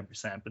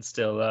 110%, but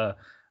still,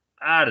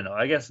 I don't know.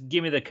 I guess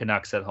give me the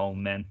Canucks at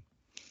home, man.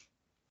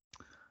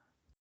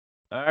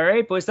 All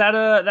right, boys,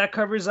 that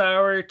covers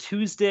our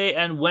Tuesday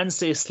and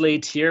Wednesday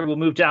slate here. We'll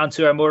move down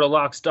to our Mortal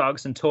Locks,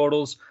 Dogs, and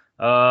Totals.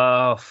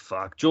 Oh,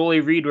 fuck. Jolie,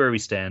 read where we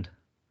stand.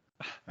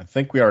 I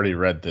think we already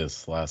read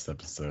this last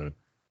episode.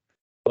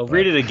 Well,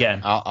 read it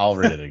again. I'll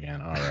read it again.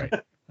 All right.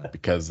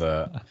 Because,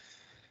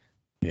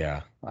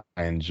 yeah,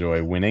 I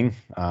enjoy winning.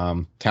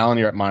 Talon,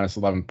 you're at minus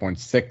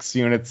 11.6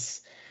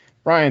 units.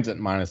 Brian's at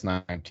minus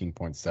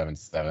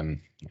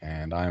 19.77.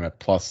 And I'm at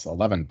plus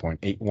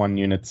 11.81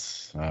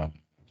 units.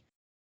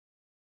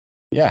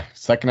 Yeah,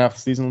 second half of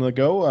the season to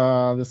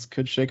go. This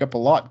could shake up a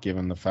lot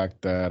given the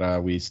fact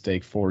that we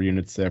stake 4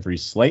 units every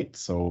slate.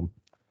 So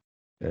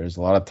there's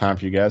a lot of time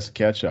for you guys to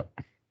catch up.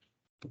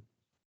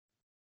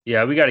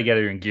 Yeah, we got to get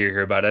her in gear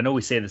here about it. I know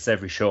we say this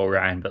every show,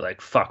 Ryan,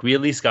 but fuck, we at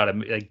least got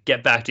to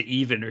get back to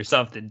even or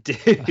something,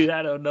 dude.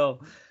 I don't know.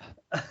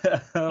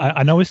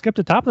 I know we skipped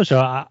the top of the show.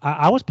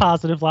 I was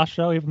positive last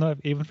show, even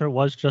if it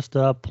was just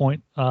a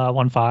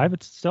 0.15,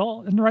 it's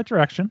still in the right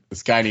direction.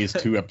 This guy needs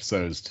 2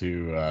 episodes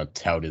to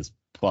tout his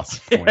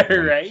plus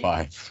right?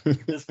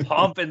 0.15. Just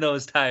pumping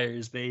those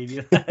tires,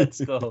 baby. Let's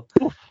go.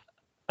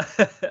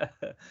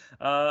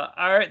 All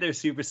right, there,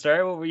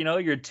 superstar. Well,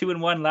 you're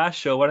 2-1 last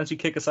show. Why don't you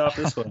kick us off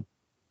this one?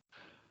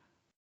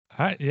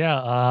 All right,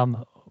 yeah.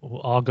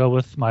 I'll go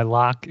with my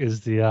lock is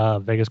the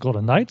Vegas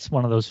Golden Knights,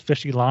 one of those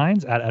fishy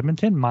lines at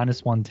Edmonton,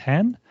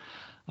 -110.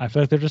 I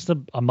feel like they're just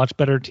a much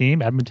better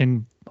team.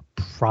 Edmonton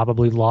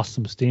probably lost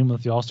some steam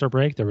with the All-Star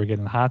break. They were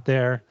getting hot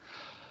there.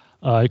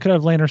 You could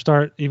have Lehner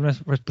start, even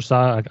if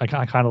Brassard. I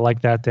kind of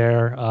like that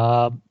there.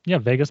 Yeah,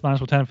 Vegas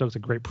 -110 I feel like it's a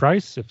great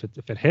price. If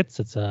it hits,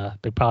 it's a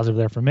big positive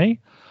there for me.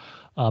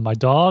 My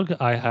dog,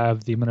 I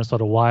have the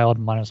Minnesota Wild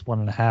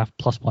 -1.5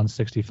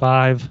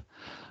 +165.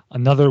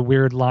 Another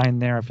weird line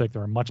there. I feel like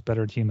they're a much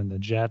better team than the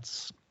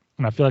Jets,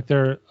 and I feel like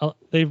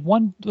they've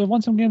won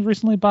some games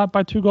recently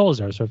by 2 goals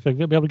there. So I feel like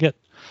they'll be able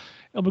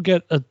to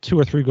get a 2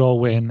 or 3 goal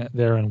win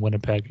there in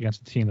Winnipeg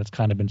against a team that's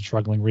kind of been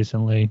struggling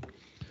recently.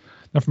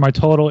 Now for my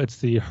total, it's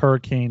the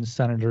Hurricanes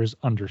Senators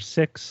under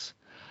 6.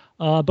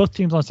 Both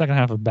teams on the second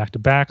half of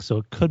back-to-back, so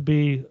it could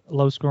be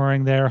low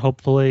scoring there.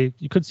 Hopefully,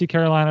 you could see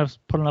Carolina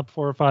putting up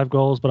 4 or 5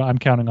 goals, but I'm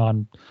counting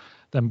on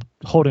them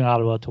holding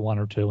Ottawa to 1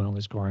 or 2 and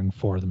only scoring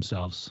 4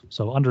 themselves.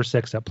 So under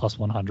 6 at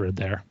 +100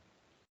 there.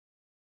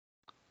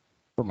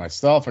 For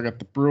myself, I got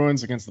the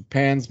Bruins against the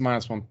Pens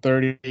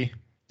 -130.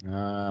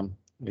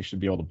 They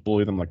should be able to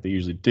bully them like they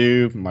usually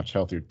do. Much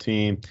healthier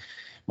team.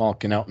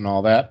 Malkin out and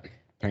all that.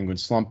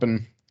 Penguins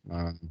slumping.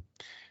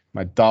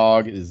 My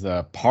dog is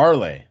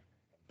parlay,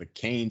 the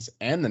Canes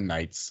and the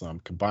Knights. So I'm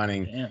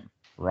combining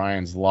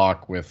Ryan's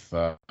lock with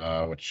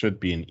what should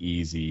be an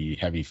easy,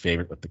 heavy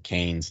favorite with the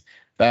Canes.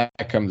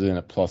 That comes in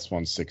at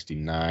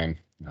 +169.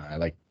 I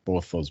like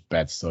both those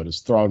bets, so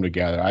just throw them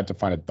together. I had to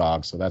find a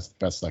dog, so that's the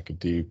best I could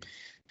do.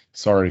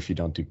 Sorry if you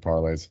don't do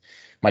parlays.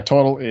 My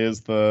total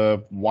is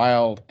the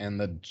Wild and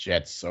the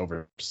Jets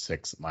over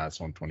 6 at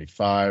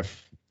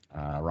 -125.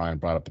 Ryan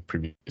brought up the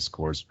previous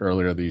scores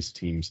earlier. These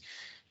teams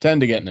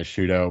tend to get in a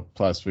shootout.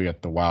 Plus, we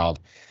got the Wild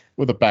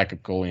with a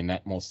backup goalie in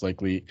net most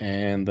likely,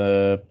 and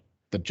the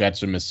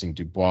Jets are missing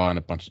Dubois and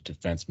a bunch of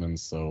defensemen,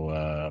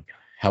 so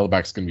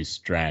Hellebuyck's going to be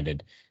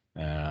stranded.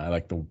 I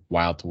like the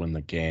Wild to win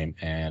the game,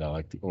 and I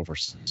like the over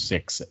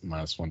 6 at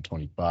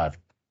 -125.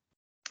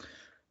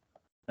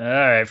 All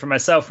right, for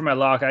myself, for my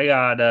lock, I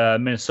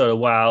got Minnesota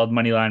Wild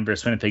money line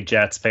versus Winnipeg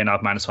Jets, paying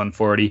off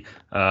 -140.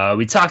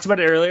 We talked about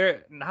it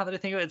earlier. Now that I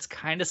think of it, it's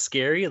kind of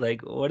scary.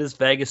 Like, what does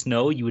Vegas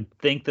know? You would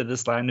think that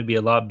this line would be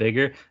a lot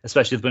bigger,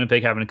 especially with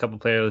Winnipeg having a couple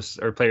players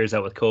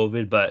out with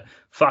COVID. But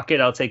fuck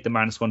it, I'll take the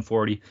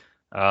 -140.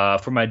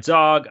 For my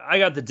dog, I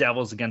got the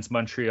Devils against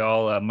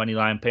Montreal, money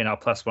line paying out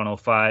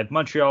 +105.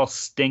 Montreal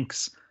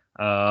stinks.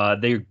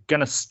 They're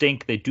gonna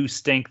stink. They do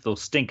stink. They'll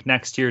stink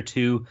next year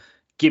too.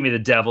 Give me the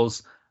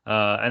Devils.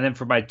 And then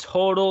for my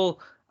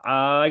total,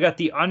 I got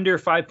the under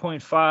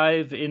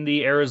 5.5 in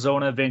the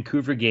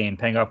Arizona-Vancouver game,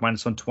 paying off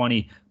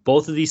 -120.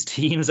 Both of these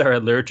teams are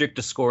allergic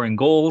to scoring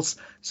goals.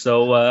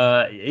 So,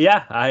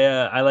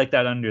 I like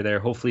that under there.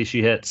 Hopefully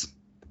she hits.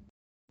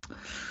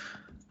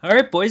 All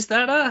right, boys,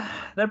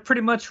 that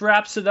pretty much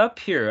wraps it up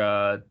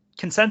here.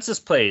 Consensus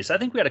plays. I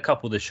think we had a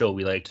couple of the show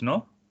we liked,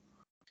 no?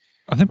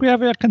 I think we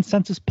have a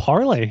consensus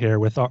parlay here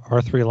with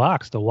our 3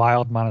 locks: the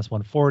Wild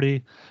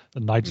 -140, the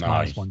Knights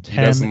 -110.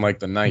 He doesn't like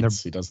the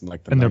Knights. He doesn't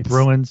like the Knights. And the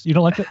Bruins. You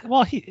don't like it?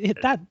 Well,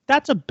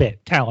 that's a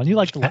bit, Talon. You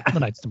like the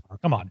Knights tomorrow.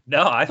 Come on.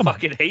 No, I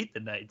fucking hate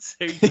the Knights.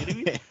 Are you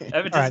kidding me?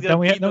 All right, then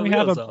we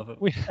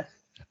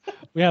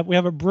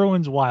have a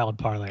Bruins Wild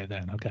parlay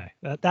then. Okay,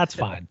 that's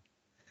fine.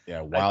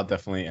 Yeah, Wild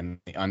definitely, and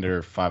the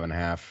under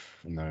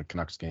 5.5 in the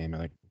Canucks game.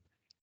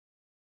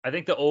 I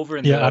think the over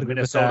in the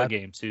Minnesota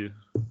game too.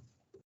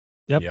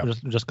 Yep.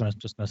 I'm just gonna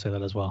say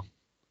that as well.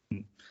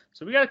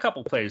 So we got a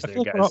couple plays there,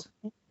 guys.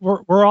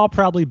 We're all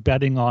probably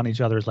betting on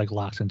each other's like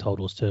locks and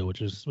totals too,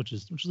 which is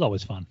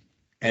always fun.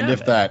 And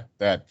if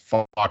that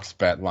Fox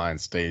bet line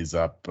stays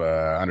up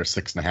under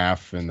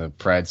 6.5 in the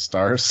Pride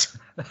Stars,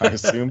 I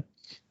assume.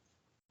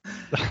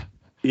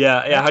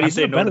 Yeah. How do you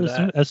say no to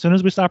that? As soon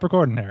as we stop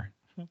recording here.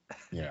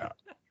 Yeah,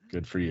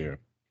 good for you.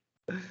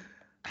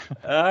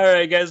 All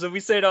right, guys. So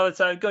we say it all the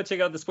time. Go check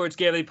out the Sports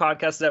Gambling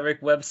Podcast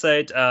Network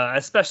website,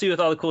 especially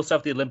with all the cool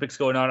stuff, the Olympics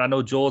going on. I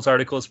know Joel's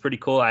article is pretty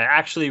cool. I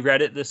actually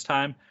read it this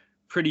time.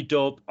 Pretty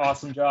dope.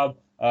 Awesome job.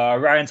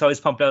 Ryan's always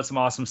pumped out some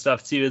awesome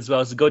stuff too, as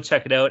well. So go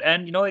check it out.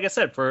 And, like I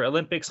said, for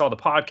Olympics, all the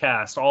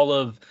podcasts, all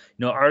of,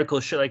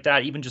 articles, shit like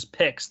that, even just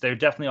picks, they're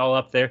definitely all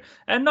up there.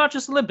 And not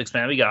just Olympics,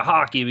 man. We got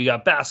hockey, we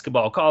got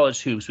basketball,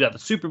 college hoops. We got the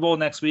Super Bowl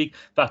next week,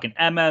 fucking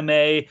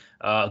MMA,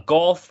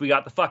 golf. We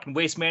got the fucking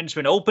Waste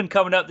Management Open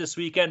coming up this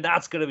weekend.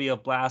 That's going to be a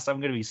blast. I'm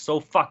going to be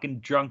so fucking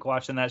drunk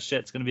watching that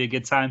shit. It's going to be a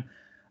good time.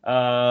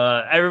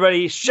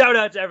 Everybody, shout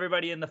out to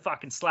everybody in the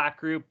fucking Slack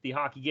group, the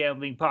Hockey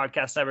Gambling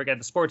Podcast Network and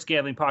the Sports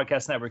Gambling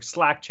Podcast Network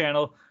Slack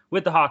channel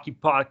with the Hockey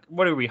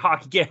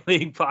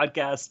Gambling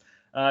Podcast.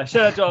 Shout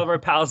out to all of our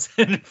pals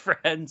and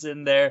friends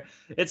in there.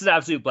 It's an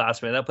absolute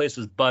blast, man. That place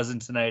was buzzing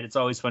tonight. It's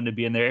always fun to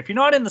be in there. If you're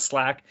not in the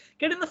Slack,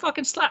 get in the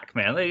fucking Slack,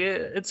 man. Like,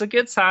 it's a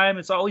good time.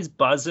 It's always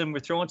buzzing. We're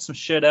throwing some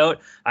shit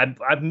out. I'm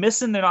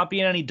missing there not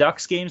being any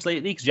Ducks games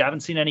lately because you haven't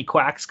seen any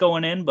Quacks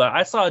going in, but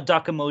I saw a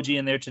duck emoji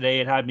in there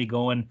today. It had me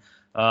going.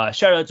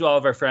 Shout out to all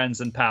of our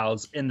friends and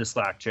pals in the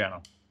Slack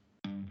channel.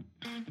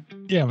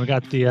 Yeah, we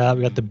got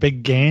the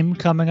big game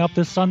coming up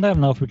this Sunday. I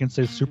don't know if we can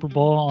say Super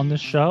Bowl on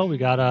this show. We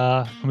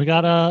got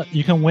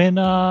you can win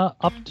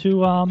up to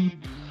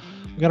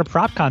we got a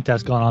prop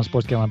contest going on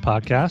Sports Gambling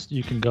Podcast.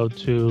 You can go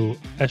to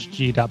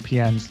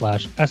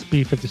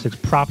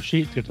sg.pn/SB56 prop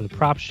sheet to get to the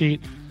prop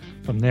sheet.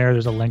 From there,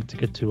 there's a link to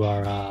get to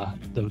our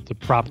the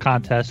prop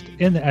contest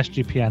in the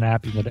SGPN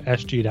app. You can go to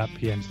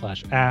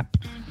sg.pn/app.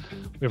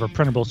 We have our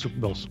printable Super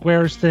Bowl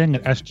squares thing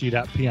at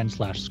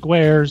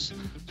sg.pn/squares.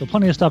 So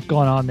plenty of stuff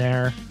going on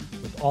there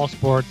with all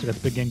sports. We got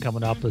the big game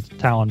coming up. As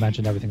Talon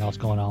mentioned, everything else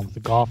going on with the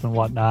golf and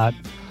whatnot.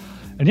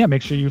 And yeah,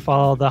 make sure you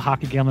follow the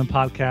Hockey Gambling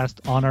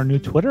Podcast on our new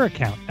Twitter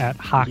account at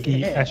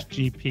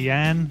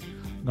HockeySGPN. I'm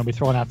going to be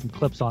throwing out some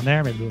clips on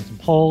there, maybe doing some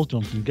polls,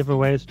 doing some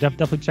giveaways.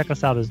 Definitely check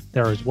us out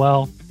there as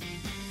well.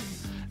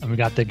 And we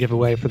got the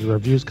giveaway for the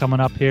reviews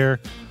coming up here.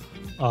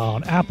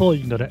 On Apple,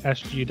 you can go to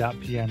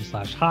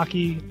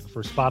sg.pn/hockey.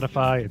 For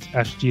Spotify, it's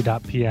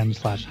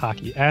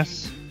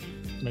sg.pn/hockeys.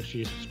 Make sure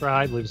you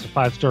subscribe, leave us a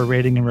 5-star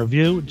rating and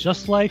review,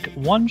 just like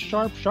One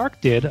Sharp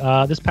Shark did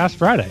this past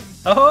Friday.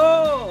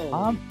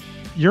 Oh!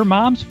 Your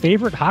mom's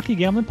favorite hockey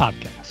gambling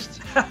podcast.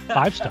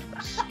 5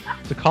 stars.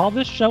 To call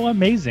this show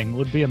amazing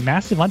would be a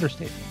massive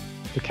understatement.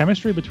 The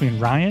chemistry between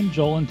Ryan,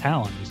 Joel, and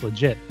Talon is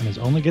legit and is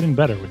only getting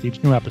better with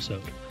each new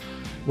episode.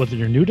 Whether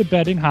you're new to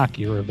betting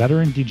hockey or a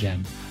veteran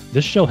DGen,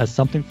 this show has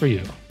something for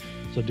you.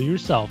 So do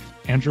yourself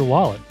and your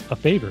wallet a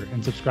favor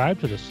and subscribe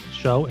to this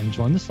show and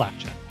join the Slack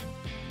chat.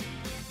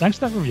 Thanks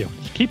for that review.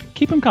 Just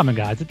keep them coming,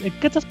 guys. It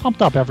gets us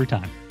pumped up every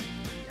time.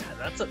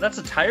 Yeah, that's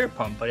a tire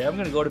pump, buddy. I'm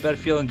gonna go to bed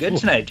feeling good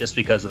tonight just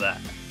because of that.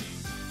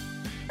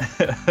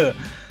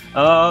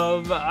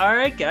 All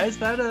right, guys.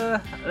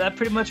 That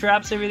pretty much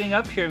wraps everything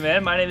up here,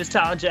 man. My name is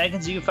Talon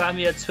Jenkins. You can find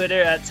me at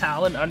Twitter at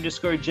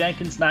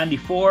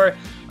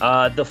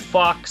Talon_Jenkins94. The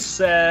Fox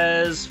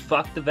says,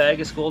 "Fuck the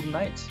Vegas Golden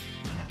Knights."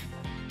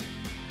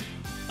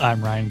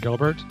 I'm Ryan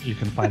Gilbert. You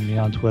can find me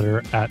on Twitter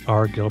at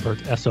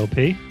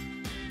rgilbertsop.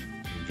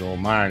 Joel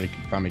Meyer, you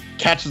can find me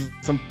catching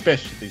some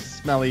fish with these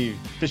smelly,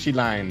 fishy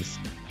lines.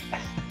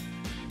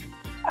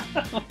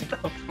 What the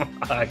fuck?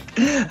 All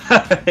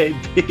right,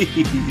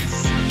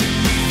 peace.